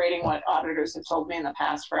reiterating what auditors have told me in the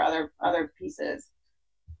past for other pieces.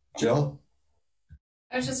 Jill?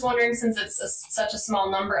 I was just wondering, since it's such a small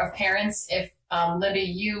number of parents, if Libby,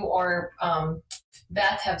 you or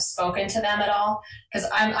Beth have spoken to them at all, because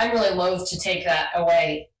I'm really loath to take that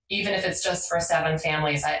away, even if it's just for 7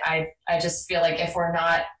 families. I just feel like if we're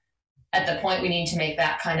not at the point we need to make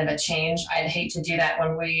that kind of a change, I'd hate to do that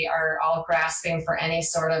when we are all grasping for any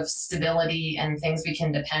sort of stability and things we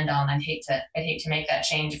can depend on. I'd hate to make that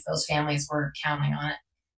change if those families were counting on it.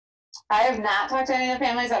 I have not talked to any of the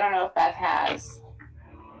families. I don't know if Beth has.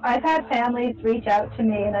 I've had families reach out to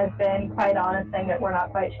me, and I've been quite honest saying that we're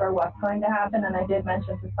not quite sure what's going to happen. And I did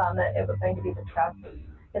mention to some that it was going to be discussed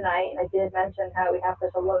tonight. And I did mention how we have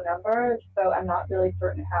such a low number, so I'm not really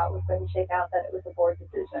certain how it was going to shake out, that it was a board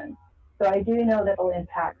decision. So I do know that it'll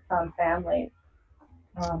impact some families.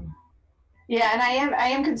 Yeah, and I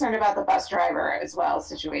am concerned about the bus driver as well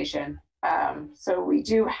situation. So we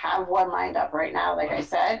do have one lined up right now, like I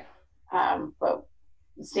said, but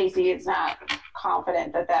Stacy is not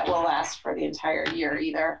confident that that will last for the entire year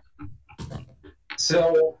either.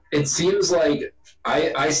 So it seems like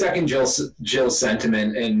I second Jill's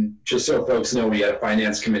sentiment, and just so folks know, we had a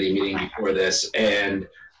finance committee meeting before this, and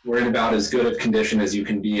we're in about as good of condition as you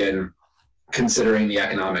can be in, considering the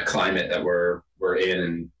economic climate that we're in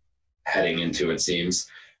and heading into, it seems.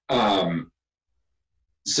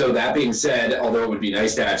 So that being said, although it would be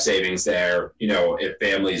nice to have savings there, you know, if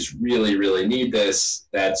families really, really need this,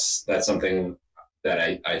 that's something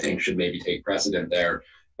that I think should maybe take precedent there.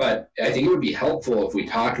 But I think it would be helpful if we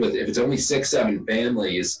talked with, if it's only 6-7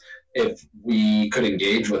 families, if we could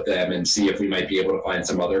engage with them and see if we might be able to find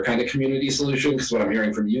some other kind of community solution. Because what I'm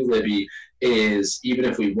hearing from you, Libby, is even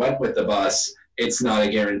if we went with the bus, it's not a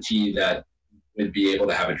guarantee that we'd be able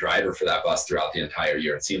to have a driver for that bus throughout the entire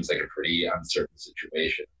year. It seems like a pretty uncertain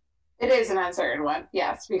situation. It is an uncertain one,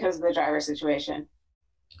 yes, because of the driver situation.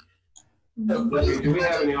 Do we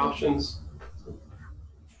have any options?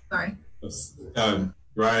 Sorry.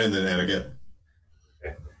 Ryan and then Ed again.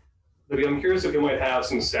 Okay. Libby, I'm curious if you might have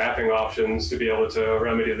some staffing options to be able to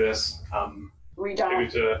remedy this. We don't.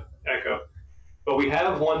 Maybe to echo. But we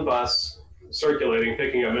have one bus circulating,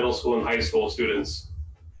 picking up middle school and high school students.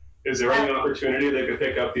 Is there any opportunity they could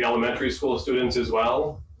pick up the elementary school students as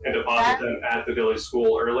well and deposit them at the village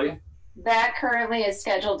school early? That currently is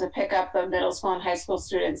scheduled to pick up the middle school and high school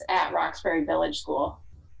students at Roxbury Village School,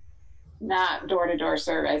 not door-to-door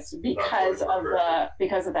service because of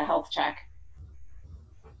the health check.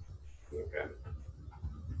 Okay.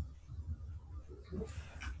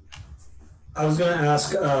 I was going to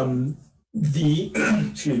ask,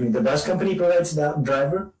 the bus company provides that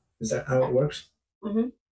driver? Is that how it works? Mm-hmm.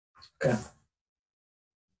 Okay.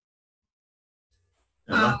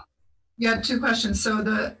 Yeah, 2 questions.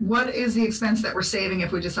 So what is the expense that we're saving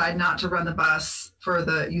if we decide not to run the bus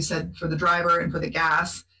you said for the driver and for the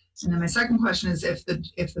gas? And then my second question is if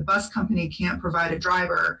the bus company can't provide a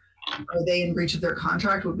driver, are they in breach of their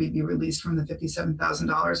contract? Would we be released from the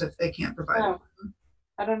 $57,000 if they can't provide it?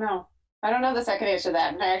 I don't know. I don't know the second answer to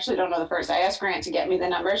that, and I actually don't know the first. I asked Grant to get me the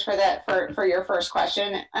numbers for that for your first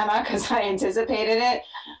question, Emma, because I anticipated it.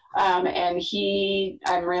 And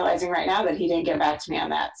I'm realizing right now that he didn't get back to me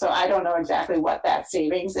on that. So I don't know exactly what that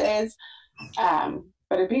savings is,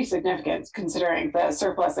 but it'd be significant considering the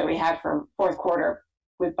surplus that we had for fourth quarter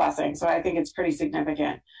with busing. So I think it's pretty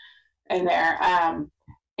significant in there.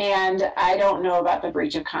 And I don't know about the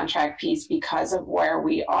breach of contract piece because of where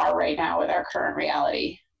we are right now with our current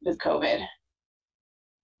reality with COVID.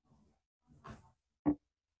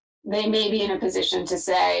 They may be in a position to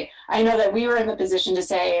say, I know that we were in the position to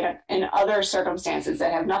say in other circumstances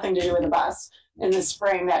that have nothing to do with the bus in the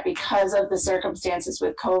spring, that because of the circumstances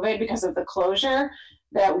with COVID, because of the closure,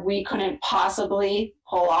 that we couldn't possibly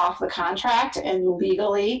pull off the contract, and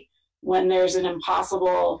legally, when there's an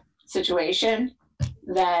impossible situation,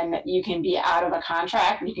 then you can be out of a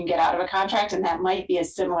contract, you can get out of a contract, and that might be a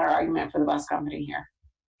similar argument for the bus company here.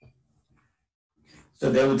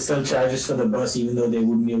 So they would still charge us for the bus even though they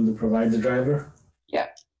wouldn't be able to provide the driver?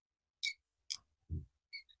 Yep.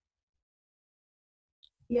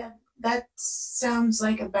 Yeah, that sounds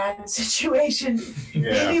like a bad situation.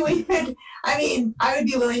 Yeah. Maybe we could, I would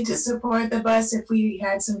be willing to support the bus if we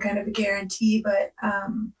had some kind of a guarantee, but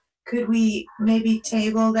could we maybe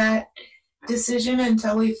table that decision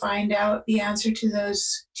until we find out the answer to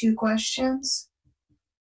those 2 questions?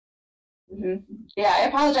 Mm-hmm. Yeah, I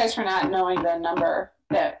apologize for not knowing the number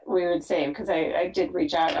that we would save, because I did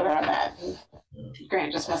reach out about that.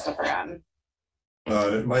 Grant just must have forgotten.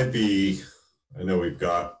 It might be, I know we've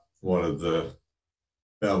got one of the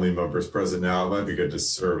family members present now. It might be good to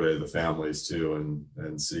survey the families too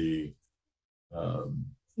and see,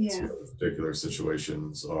 see what the particular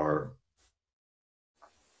situations are.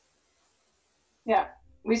 Yeah,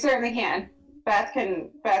 we certainly can. Beth,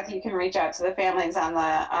 you can reach out to the families on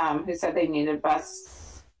the who said they needed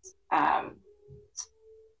bus. Yeah,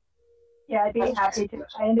 I'd be happy to.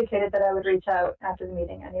 I indicated that I would reach out after the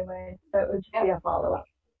meeting anyway, so it would just be a follow-up.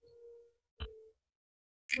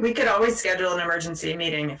 We could always schedule an emergency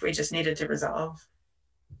meeting if we just needed to resolve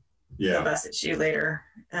the bus issue later.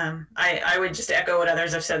 I would just echo what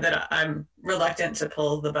others have said, that I'm reluctant to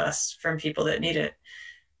pull the bus from people that need it.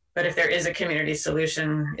 But if there is a community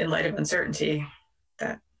solution in light of uncertainty,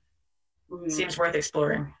 that seems worth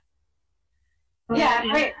exploring. Yeah,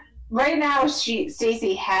 right now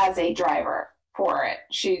Stacy has a driver for it.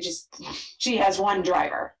 She has one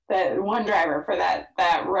driver, for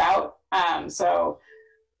that route.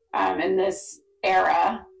 In this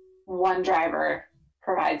era, one driver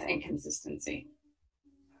provides inconsistency.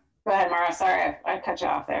 Go ahead, Mara. Sorry, I cut you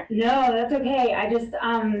off there. No, that's okay. I just,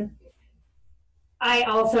 I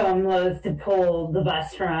also am loath to pull the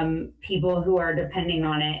bus from people who are depending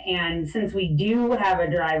on it. And since we do have a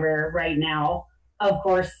driver right now, of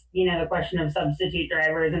course, the question of substitute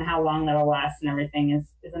drivers and how long that'll last and everything is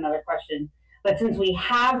another question. But since we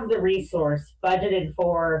have the resource budgeted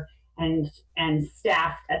for and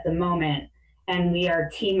staffed at the moment, and we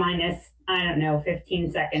are T-minus,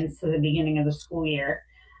 15 seconds to the beginning of the school year,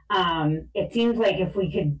 it seems like if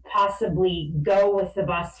we could possibly go with the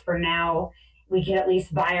bus for now, we could at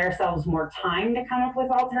least buy ourselves more time to come up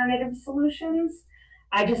with alternative solutions.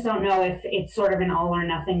 I just don't know if it's sort of an all or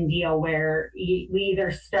nothing deal where we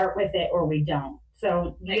either start with it or we don't.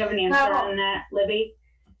 So do you have an answer on that, Libby?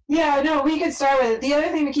 Yeah, no, we could start with it. The other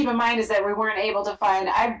thing to keep in mind is that we weren't able to find,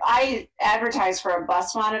 I advertised for a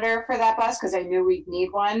bus monitor for that bus because I knew we'd need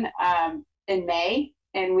one in May,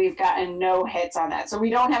 and we've gotten no hits on that. So we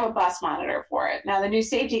don't have a bus monitor for it. Now, the new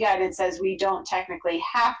safety guidance says we don't technically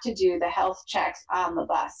have to do the health checks on the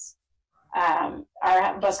bus.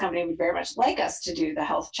 Our bus company would very much like us to do the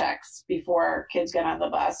health checks before kids get on the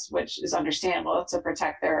bus, which is understandable to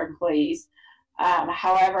protect their employees.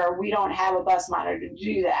 However, we don't have a bus monitor to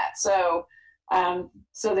do that. So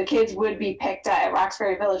the kids would be picked up at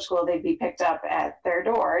Roxbury Village School. They'd be picked up at their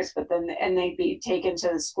doors, and they'd be taken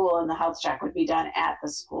to the school, and the health check would be done at the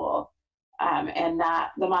school. And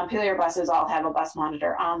not the Montpelier buses all have a bus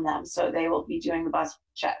monitor on them, so they will be doing the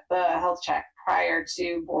health check prior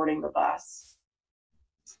to boarding the bus.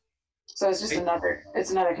 So it's just another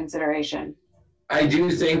consideration. I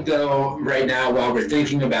do think, though, right now, while we're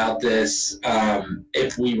thinking about this,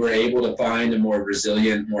 if we were able to find a more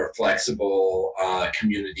resilient, more flexible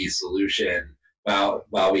community solution,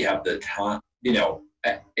 while we have the time,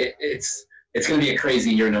 it's going to be a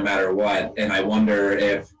crazy year no matter what. And I wonder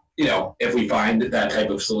if we find that type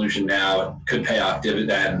of solution now, it could pay off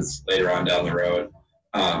dividends later on down the road.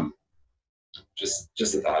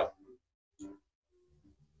 Just a thought.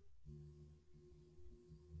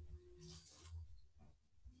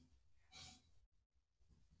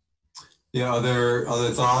 Yeah, other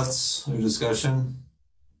thoughts or discussion?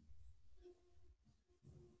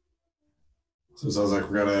 So it sounds like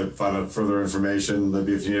we're going to find out further information.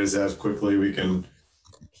 Maybe if you need us to ask quickly, we can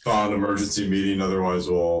call an emergency meeting. Otherwise,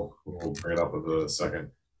 we'll bring it up with a second.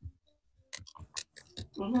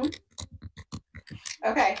 Mm-hmm.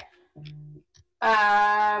 Okay.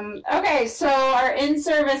 Okay, so our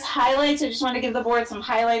in-service highlights, I just want to give the board some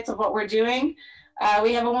highlights of what we're doing.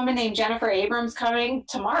 We have a woman named Jennifer Abrams coming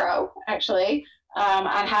tomorrow, actually,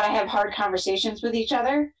 on how to have hard conversations with each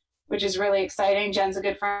other, which is really exciting. Jen's a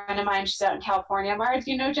good friend of mine. She's out in California. Mara,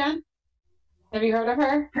 do you know Jen? Have you heard of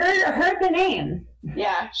her? Heard the name.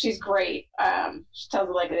 Yeah, she's great. She tells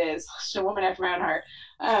it like it is. She's a woman after my own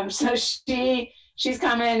heart. So she's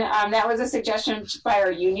coming. That was a suggestion by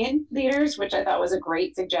our union leaders, which I thought was a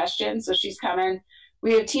great suggestion. So she's coming.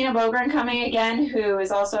 We have Tina Bogren coming again, who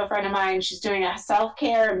is also a friend of mine. She's doing a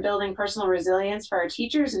self-care and building personal resilience for our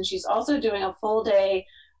teachers, and she's also doing a full day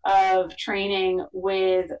of training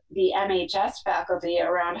with the MHS faculty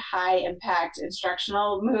around high-impact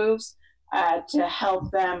instructional moves to help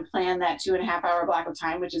them plan that 2.5-hour block of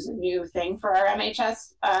time, which is a new thing for our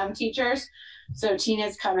MHS teachers. So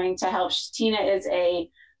Tina's coming to help. Tina is a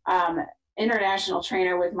international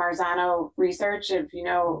trainer with Marzano Research. If you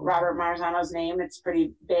know Robert Marzano's name, it's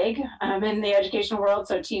pretty big in the educational world.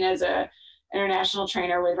 So Tina is an international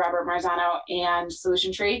trainer with Robert Marzano and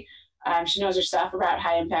Solution Tree. She knows her stuff about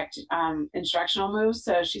high impact instructional moves.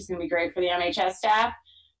 So she's going to be great for the MHS staff.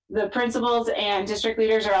 The principals and district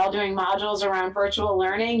leaders are all doing modules around virtual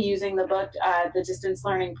learning using the book, the Distance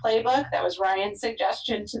Learning Playbook. That was Ryan's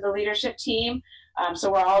suggestion to the leadership team.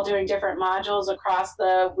 So we're all doing different modules across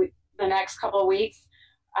the next couple of weeks,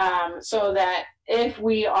 so that if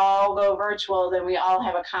we all go virtual, then we all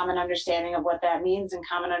have a common understanding of what that means and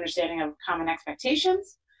common understanding of common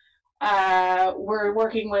expectations. We're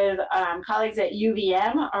working with colleagues at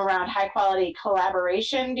UVM around high quality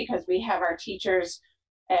collaboration, because we have our teachers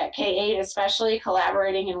at K-8 especially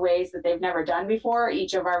collaborating in ways that they've never done before.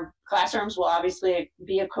 Each of our classrooms will obviously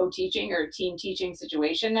be a co-teaching or team teaching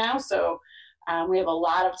situation now. So we have a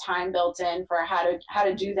lot of time built in for how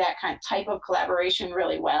to do that type of collaboration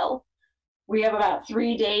really well. We have about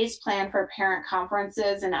 3 days planned for parent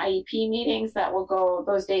conferences and IEP meetings that will go,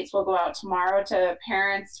 those dates will go out tomorrow to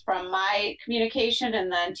parents from my communication,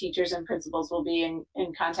 and then teachers and principals will be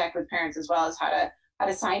in contact with parents as well as how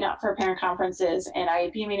to sign up for parent conferences and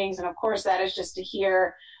IEP meetings. And of course, that is just to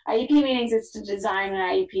hear IEP meetings, it's to design an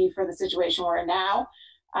IEP for the situation we're in now.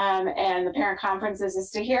 And the parent conferences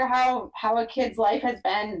is to hear how a kid's life has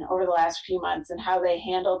been over the last few months and how they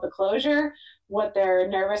handled the closure, what they're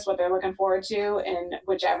nervous, what they're looking forward to in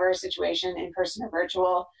whichever situation, in person or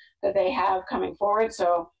virtual, that they have coming forward.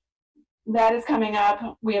 So that is coming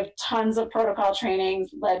up. We have tons of protocol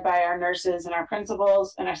trainings led by our nurses and our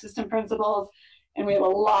principals and our assistant principals. And we have a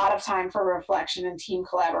lot of time for reflection and team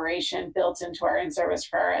collaboration built into our in-service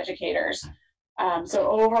for our educators. So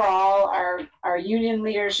overall, our union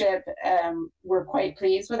leadership, we're quite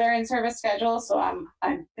pleased with our in-service schedule. So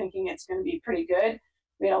I'm thinking it's going to be pretty good.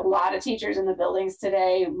 We had a lot of teachers in the buildings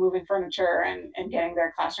today moving furniture and getting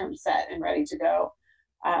their classrooms set and ready to go.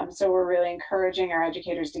 So we're really encouraging our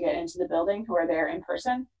educators to get into the building who are there in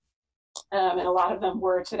person. And a lot of them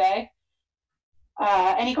were today.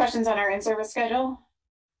 Any questions on our in-service schedule?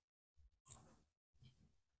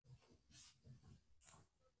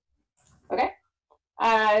 Okay.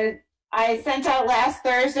 I sent out last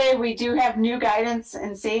Thursday, we do have new guidance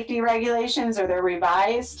and safety regulations, or they're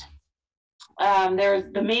revised.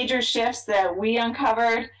 There's the major shifts that we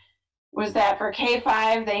uncovered was that for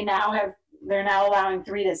K-5, they're now allowing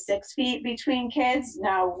 3 to 6 feet between kids.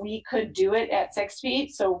 Now we could do it at 6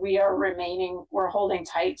 feet, so we're holding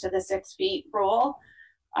tight to the 6 feet rule.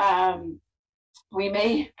 We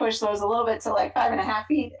may push those a little bit to like 5.5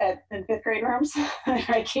 feet in 5th grade rooms,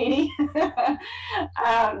 right, Katie?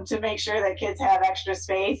 To make sure that kids have extra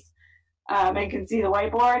space and can see the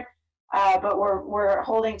whiteboard. But we're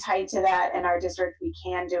holding tight to that in our district. We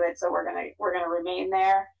can do it, so we're gonna remain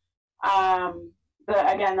there.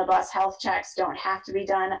 Again, the bus health checks don't have to be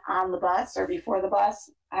done on the bus or before the bus.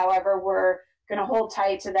 However, we're going to hold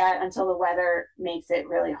tight to that until the weather makes it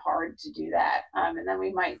really hard to do that. And then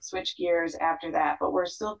we might switch gears after that, but we're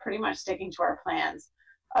still pretty much sticking to our plans.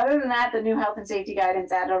 Other than that, the new health and safety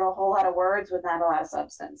guidance added a whole lot of words with not a lot of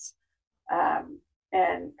substance.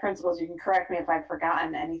 And principals, you can correct me if I've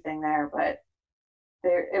forgotten anything there, but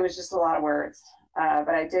it was just a lot of words.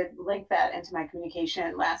 But I did link that into my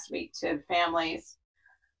communication last week to families.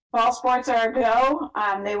 Fall sports are a go.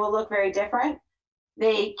 They will look very different.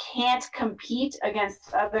 They can't compete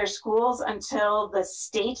against other schools until the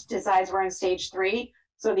state decides we're in stage 3.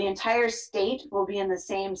 So the entire state will be in the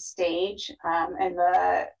same stage, and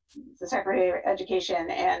the Secretary of Education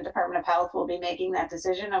and Department of Health will be making that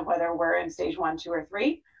decision of whether we're in stage 1, 2, or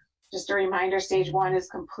 3. Just a reminder, stage 1 is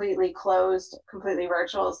completely closed, completely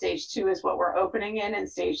virtual. Stage 2 is what we're opening in, and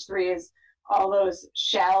stage 3 is all those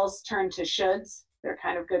shalls turn to shoulds. They're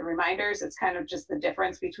kind of good reminders. It's kind of just the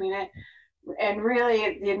difference between it. And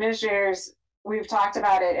really, the administrators, we've talked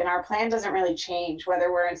about it, and our plan doesn't really change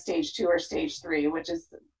whether we're in stage 2 or stage 3, which is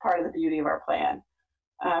part of the beauty of our plan.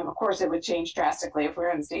 Of course, it would change drastically if we were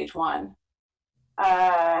in stage 1.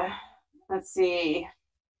 Let's see.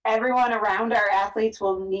 Everyone around our athletes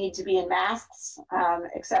will need to be in masks,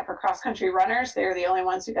 except for cross-country runners. They're the only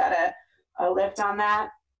ones who got a lift on that.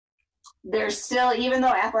 There's still, even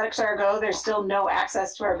though athletics are a go, there's still no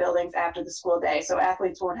access to our buildings after the school day. So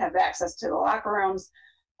athletes won't have access to the locker rooms.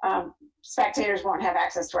 Spectators won't have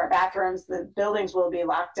access to our bathrooms. The buildings will be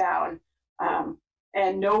locked down,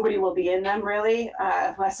 and nobody will be in them really,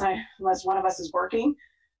 unless one of us is working.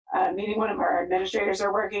 Meaning one of our administrators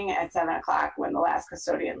are working at 7 o'clock when the last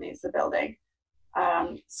custodian leaves the building.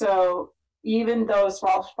 So even though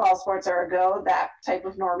fall sports are a go, that type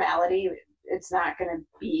of normality, it's not going to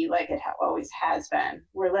be like it always has been.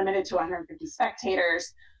 We're limited to 150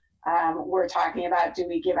 spectators. We're talking about, do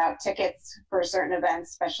we give out tickets for certain events,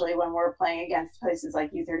 especially when we're playing against places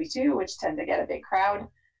like U32, which tend to get a big crowd.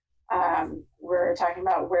 We're talking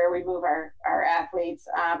about where we move our athletes.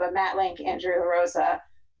 But Matt Link, Andrew LaRosa,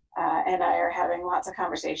 and I are having lots of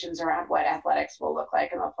conversations around what athletics will look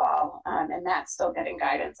like in the fall, and Matt's still getting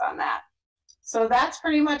guidance on that. So that's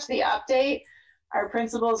pretty much the update. Our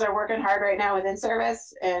principals are working hard right now with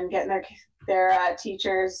in-service and getting their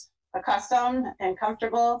teachers accustomed and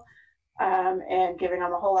comfortable, and giving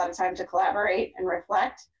them a whole lot of time to collaborate and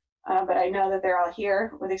reflect. But I know that they're all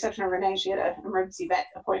here, with the exception of Renee. She had an emergency vet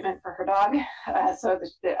appointment for her dog, so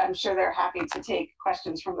I'm sure they're happy to take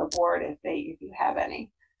questions from the board if you have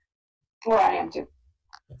any. Or I am too.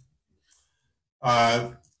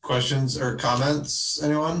 Questions or comments,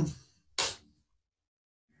 anyone?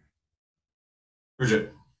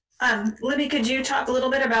 Bridget. Libby, could you talk a little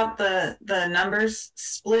bit about the numbers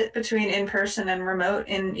split between in-person and remote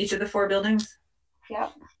in each of the 4 buildings?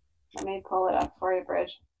 Yep. Let me pull it up for you,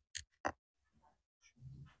 Bridge.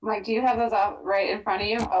 Mike, do you have those out right in front of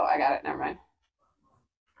you? Oh, I got it. Never mind.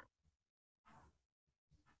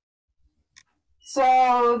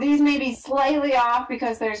 So these may be slightly off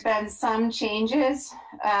because there's been some changes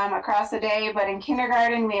across the day, but in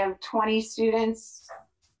kindergarten we have 21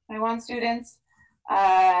 students.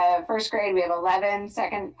 First grade we have 11,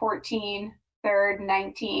 second 14, third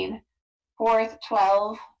 19, fourth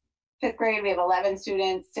 12, fifth grade we have 11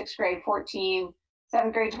 students, sixth grade 14,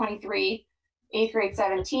 seventh grade 23, eighth grade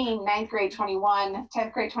 17, ninth grade 21,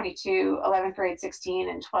 10th grade 22, 11th grade 16,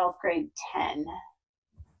 and 12th grade 10.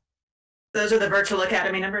 Those are the virtual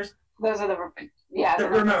academy numbers? Those are the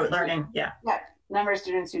remote learning, yeah. Yeah, number of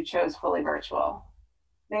students who chose fully virtual.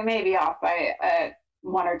 They may be off by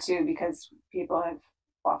 1 or 2 because people have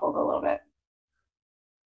waffled a little bit.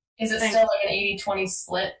 Is it still like an 80-20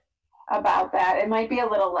 split? About that. It might be a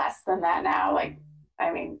little less than that now, 19%.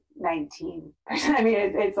 I mean,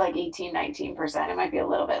 it's like 18-19%. It might be a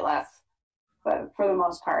little bit less, but for the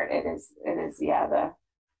most part, it is the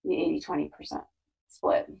 80-20%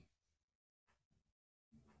 split.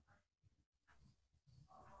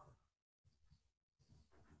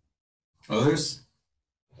 Others?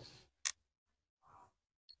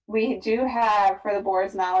 We do have, for the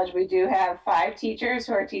board's knowledge, we do have 5 teachers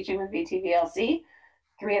who are teaching with VTVLC,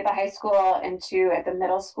 3 at the high school and 2 at the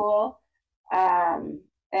middle school.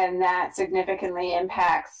 And that significantly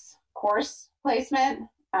impacts course placement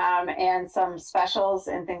and some specials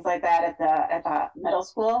and things like that at the middle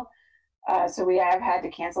school. So we have had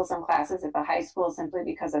to cancel some classes at the high school simply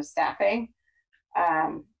because of staffing.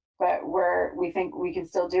 But we think we can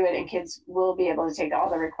still do it and kids will be able to take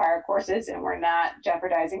all the required courses and we're not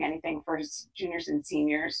jeopardizing anything for juniors and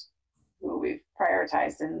seniors who we've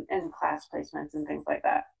prioritized in class placements and things like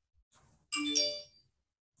that.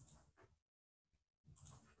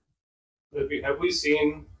 Have we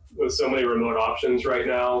seen, with so many remote options right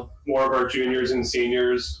now, more of our juniors and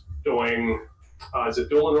seniors doing, is it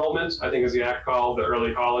dual enrollment? I think is the act called, the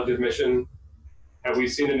early college admission. Have we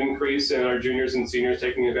seen an increase in our juniors and seniors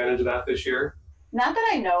taking advantage of that this year? Not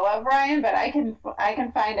that I know of, Ryan, but I can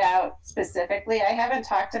find out specifically. I haven't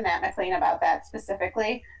talked to Matt McLean about that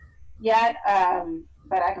specifically yet,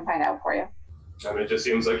 but I can find out for you. I mean, it just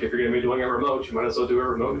seems like if you're going to be doing it remote, you might as well do it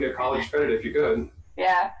remote and get college credit if you could.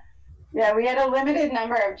 Yeah. Yeah, we had a limited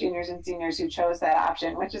number of juniors and seniors who chose that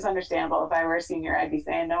option, which is understandable. If I were a senior, I'd be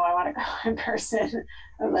saying, no, I want to go in person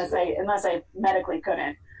unless I medically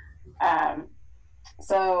couldn't.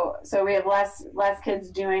 So we have less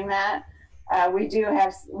kids doing that.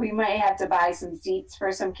 We might have to buy some seats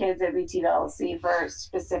for some kids at VTVLC for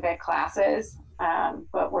specific classes,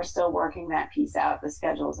 but we're still working that piece out. The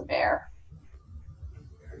schedule's a bear.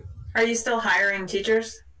 Are you still hiring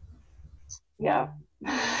teachers? Yeah.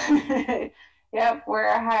 Yep, we're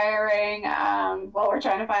hiring. We're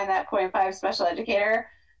trying to find that 0.5 special educator.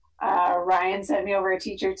 Ryan sent me over a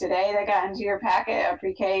teacher today that got into your packet, a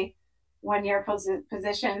pre-K 1-year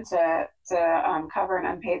position to cover an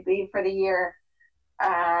unpaid leave for the year.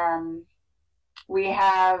 We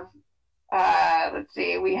have,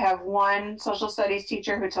 we have one social studies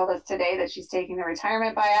teacher who told us today that she's taking the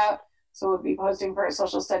retirement buyout. So we'll be posting for a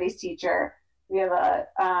social studies teacher. We have a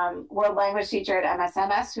world language teacher at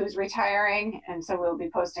MSMS who's retiring. And so we'll be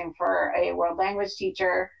posting for a world language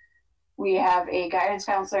teacher. We have a guidance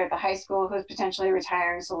counselor at the high school who's potentially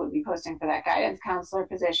retiring. So we'll be posting for that guidance counselor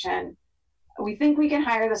position. We think we can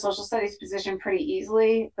hire the social studies position pretty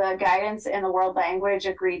easily. The guidance and the world language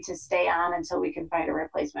agreed to stay on until we can find a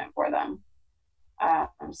replacement for them.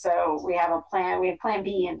 So we have a plan. We have plan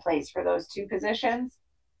B in place for those 2 positions.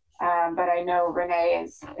 But I know Renee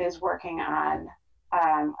is working on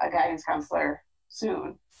a guidance counselor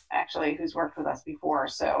soon, actually, who's worked with us before.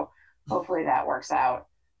 So hopefully that works out.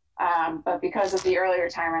 But because of the early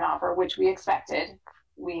retirement offer, which we expected,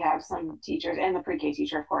 we have some teachers and the pre-K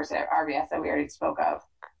teacher, of course, at RBS that we already spoke of.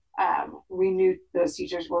 We knew those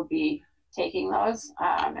teachers would be taking those.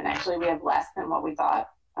 And actually we have less than what we thought.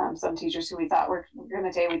 Some teachers who we thought were going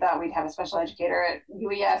to take, we thought we'd have a special educator at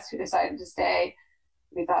UES who decided to stay.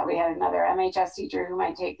 We thought we had another MHS teacher who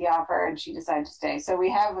might take the offer and she decided to stay. So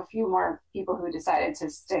we have a few more people who decided to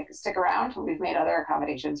stick around. We've made other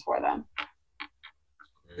accommodations for them.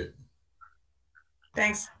 Great.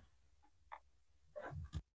 Thanks.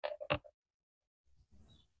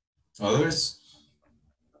 Others?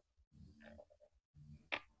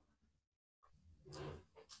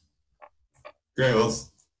 Great. Well,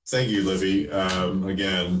 thank you, Libby.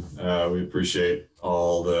 Again, we appreciate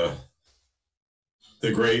all the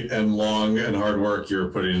great and long and hard work you're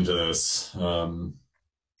putting into this. The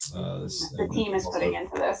team is putting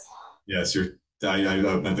into this. Yes, I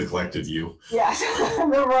meant the collective you. Yes,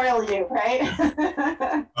 the royal you, right?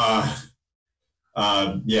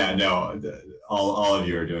 Yeah, no, all of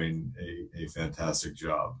you are doing a fantastic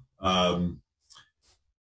job.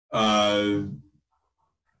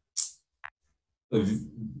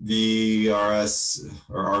 VRS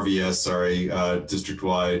or RVS, sorry,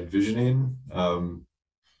 district-wide visioning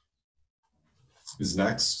is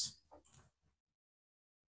next.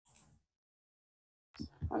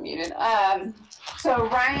 I'm muted. So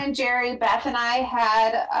Ryan, Jerry, Beth, and I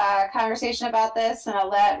had a conversation about this, and I'll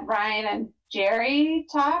let Ryan and Jerry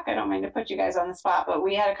talk. I don't mean to put you guys on the spot, but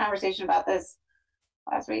we had a conversation about this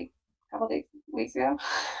last week, a couple of weeks ago.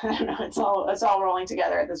 I don't know. It's all rolling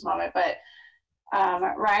together at this moment. But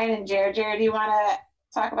Ryan and Jerry, do you want to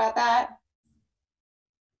talk about that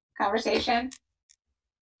conversation?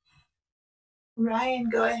 Ryan,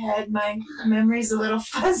 go ahead. My memory's a little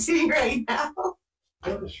fuzzy right now.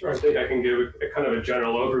 Yeah, sure. I think I can give a kind of a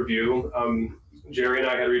general overview. Jerry and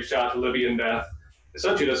I had reached out to Libby and Beth,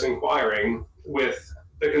 essentially just inquiring with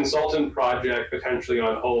the consultant project potentially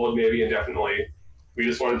on hold, maybe indefinitely. We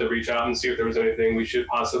just wanted to reach out and see if there was anything we should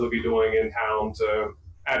possibly be doing in town to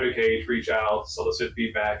advocate, reach out, solicit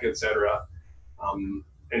feedback, etc.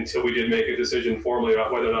 Until we did make a decision formally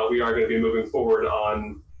about whether or not we are going to be moving forward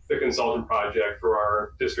on the consultant project for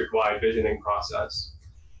our district-wide visioning process.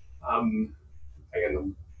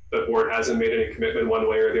 Again, the board hasn't made any commitment one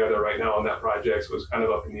way or the other right now on that project, so it was kind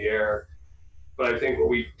of up in the air. But I think what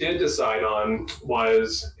we did decide on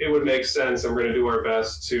was it would make sense, and we're going to do our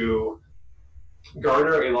best to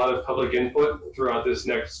garner a lot of public input throughout this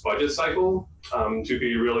next budget cycle, to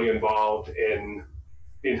be really involved in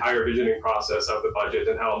the entire visioning process of the budget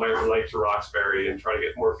and how it might relate to Roxbury, and try to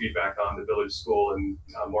get more feedback on the village school and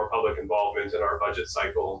more public involvement in our budget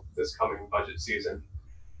cycle this coming budget season.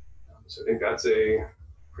 So I think that's a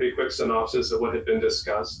pretty quick synopsis of what had been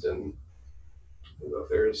discussed, and I don't know if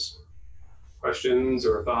there's questions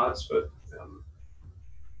or thoughts, but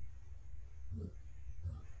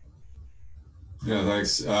yeah,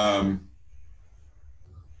 thanks.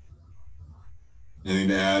 Anything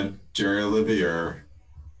to add, Jerry or Libby, or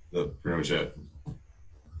that's pretty much it?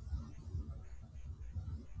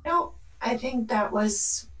 No, I think that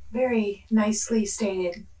was very nicely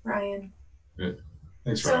stated, Ryan. Good.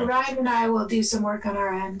 Thanks, Ryan. So Ryan and I will do some work on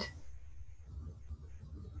our end.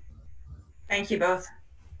 Thank you both.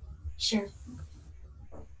 Sure.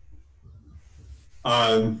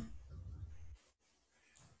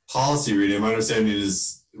 Policy reading. My understanding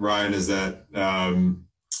is, Ryan, is that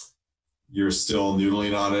you're still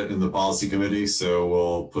noodling on it in the policy committee, so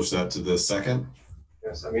we'll push that to the second.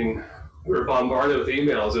 Yes, I mean, we were bombarded with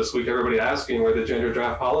emails this week, everybody asking where the gender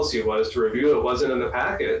draft policy was to review. It wasn't in the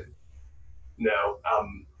packet. No,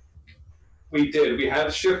 we did. We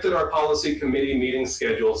have shifted our policy committee meeting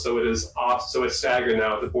schedule, so it is off, so it's staggered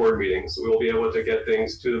now at the board meetings. So we will be able to get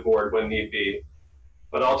things to the board when need be.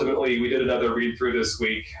 But ultimately, we did another read through this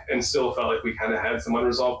week and still felt like we kind of had some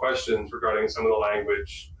unresolved questions regarding some of the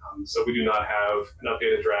language. So we do not have an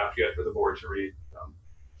updated draft yet for the board to read.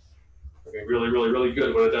 It'll be really, really, really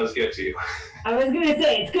good when it does get to you. I was going to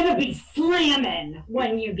say, it's going to be slamming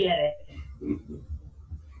when you get it.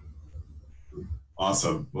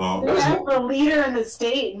 Awesome. Well, we have the leader in the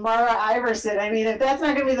state, Mara Iverson. I mean, if that's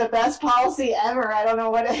not going to be the best policy ever, I don't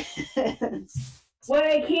know what it is. What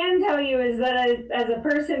I can tell you is that as a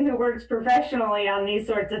person who works professionally on these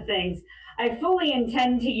sorts of things, I fully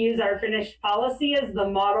intend to use our finished policy as the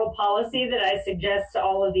model policy that I suggest to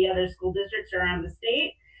all of the other school districts around the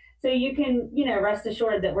state. So you can, rest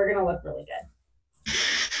assured that we're going to look really good.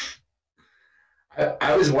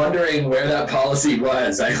 I was wondering where that policy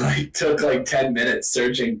was. I took 10 minutes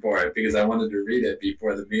searching for it because I wanted to read it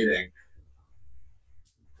before the meeting.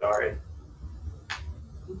 Sorry.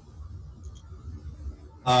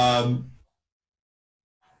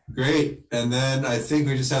 Great. And then I think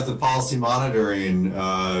we just have the policy monitoring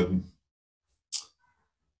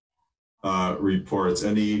reports.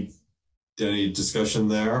 Any discussion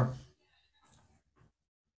there?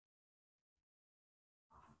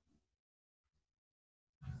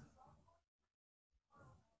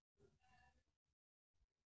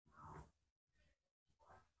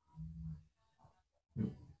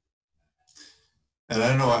 And I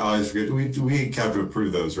don't know, I always forget, we have to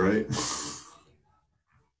approve those, right?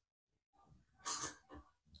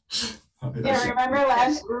 Yeah, remember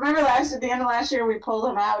last at the end of last year we pulled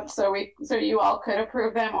them out so you all could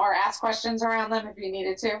approve them or ask questions around them if you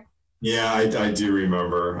needed to. Yeah, I do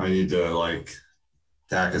remember. I need to like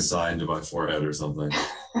tack a sign to my forehead or something.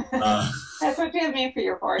 That's what you had me for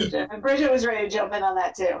your forehead, Jim. And Bridget was ready to jump in on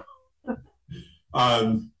that too.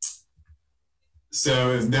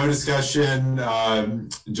 So if no discussion,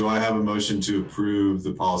 do I have a motion to approve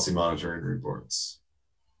the policy monitoring reports?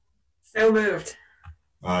 So moved.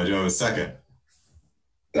 Do I have a second?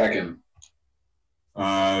 Second.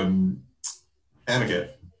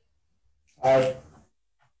 Amiket. Aye.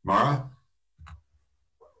 Mara?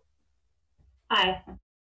 Aye.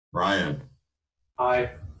 Ryan?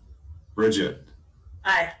 Aye. Bridget?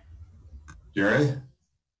 Aye. Jerry?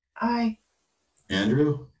 Aye.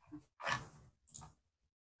 Andrew?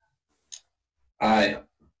 Aye.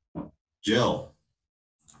 Jill?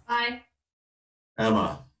 Aye.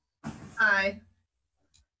 Emma? Aye.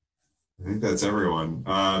 I think that's everyone.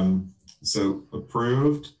 So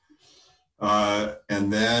approved.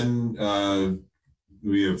 And then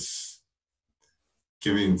we have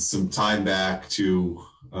given some time back to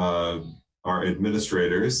our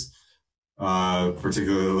administrators,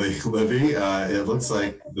 particularly Libby. It looks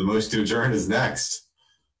like the motion to adjourn is next.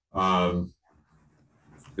 Do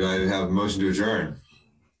I have a motion to adjourn?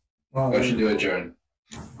 Motion to adjourn.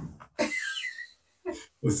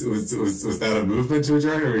 Was that a movement to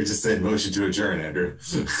adjourn, or we just saying motion to adjourn, Andrew?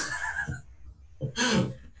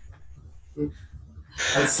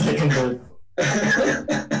 I second it.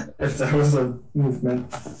 If that was a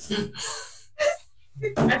movement.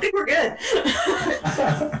 I think we're good.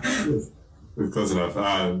 We're close enough.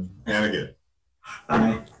 Amiket.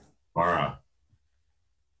 Aye. Mara.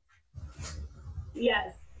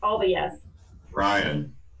 Yes. All the yes.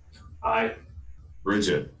 Ryan. Aye.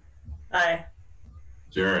 Bridget. Aye.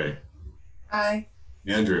 Jerry. Aye.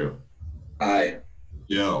 Andrew. Aye.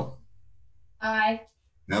 Jill. Aye.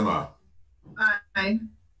 Emma. Aye.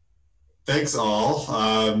 Thanks all.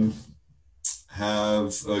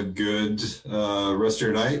 Have a good rest of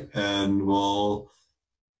your night, and we'll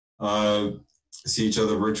see each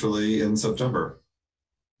other virtually in September.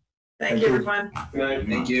 Thank you, everyone. Good night.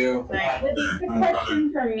 Thank you. The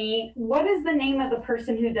question from me, what is the name of the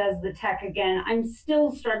person who does the tech again? I'm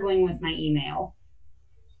still struggling with my email.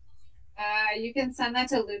 You can send that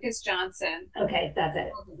to Lucas Johnson. Okay, that's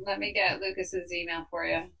it. Let me get Lucas's email for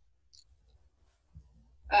you.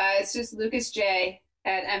 It's just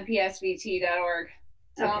lucasj@mpsvt.org.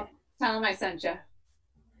 Tell him I sent you.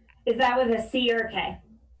 Is that with a C or a K?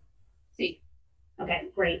 C. Okay,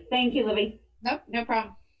 great. Thank you, Libby. Nope, no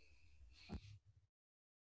problem.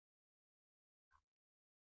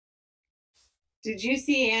 Did you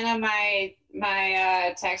see, Anna, my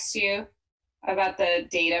text to you about the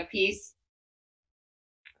data piece?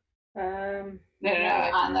 No,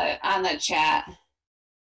 on the chat.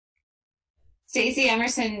 Stacey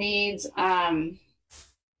Emerson needs the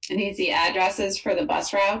addresses for the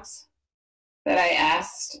bus routes that I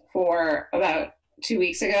asked for about 2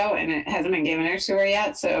 weeks ago, and it hasn't been given to her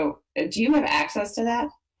yet. So, do you have access to that?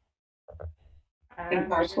 In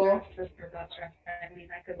PowerSchool? I mean,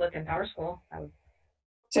 I could look in PowerSchool.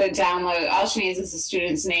 To download, all she needs is the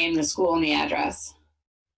student's name, the school, and the address.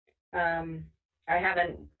 I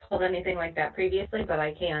haven't pulled anything like that previously, but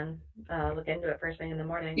I can look into it first thing in the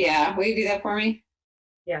morning. Yeah, will you do that for me?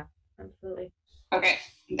 Yeah, absolutely. Okay,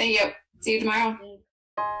 thank you. See you tomorrow. Thanks.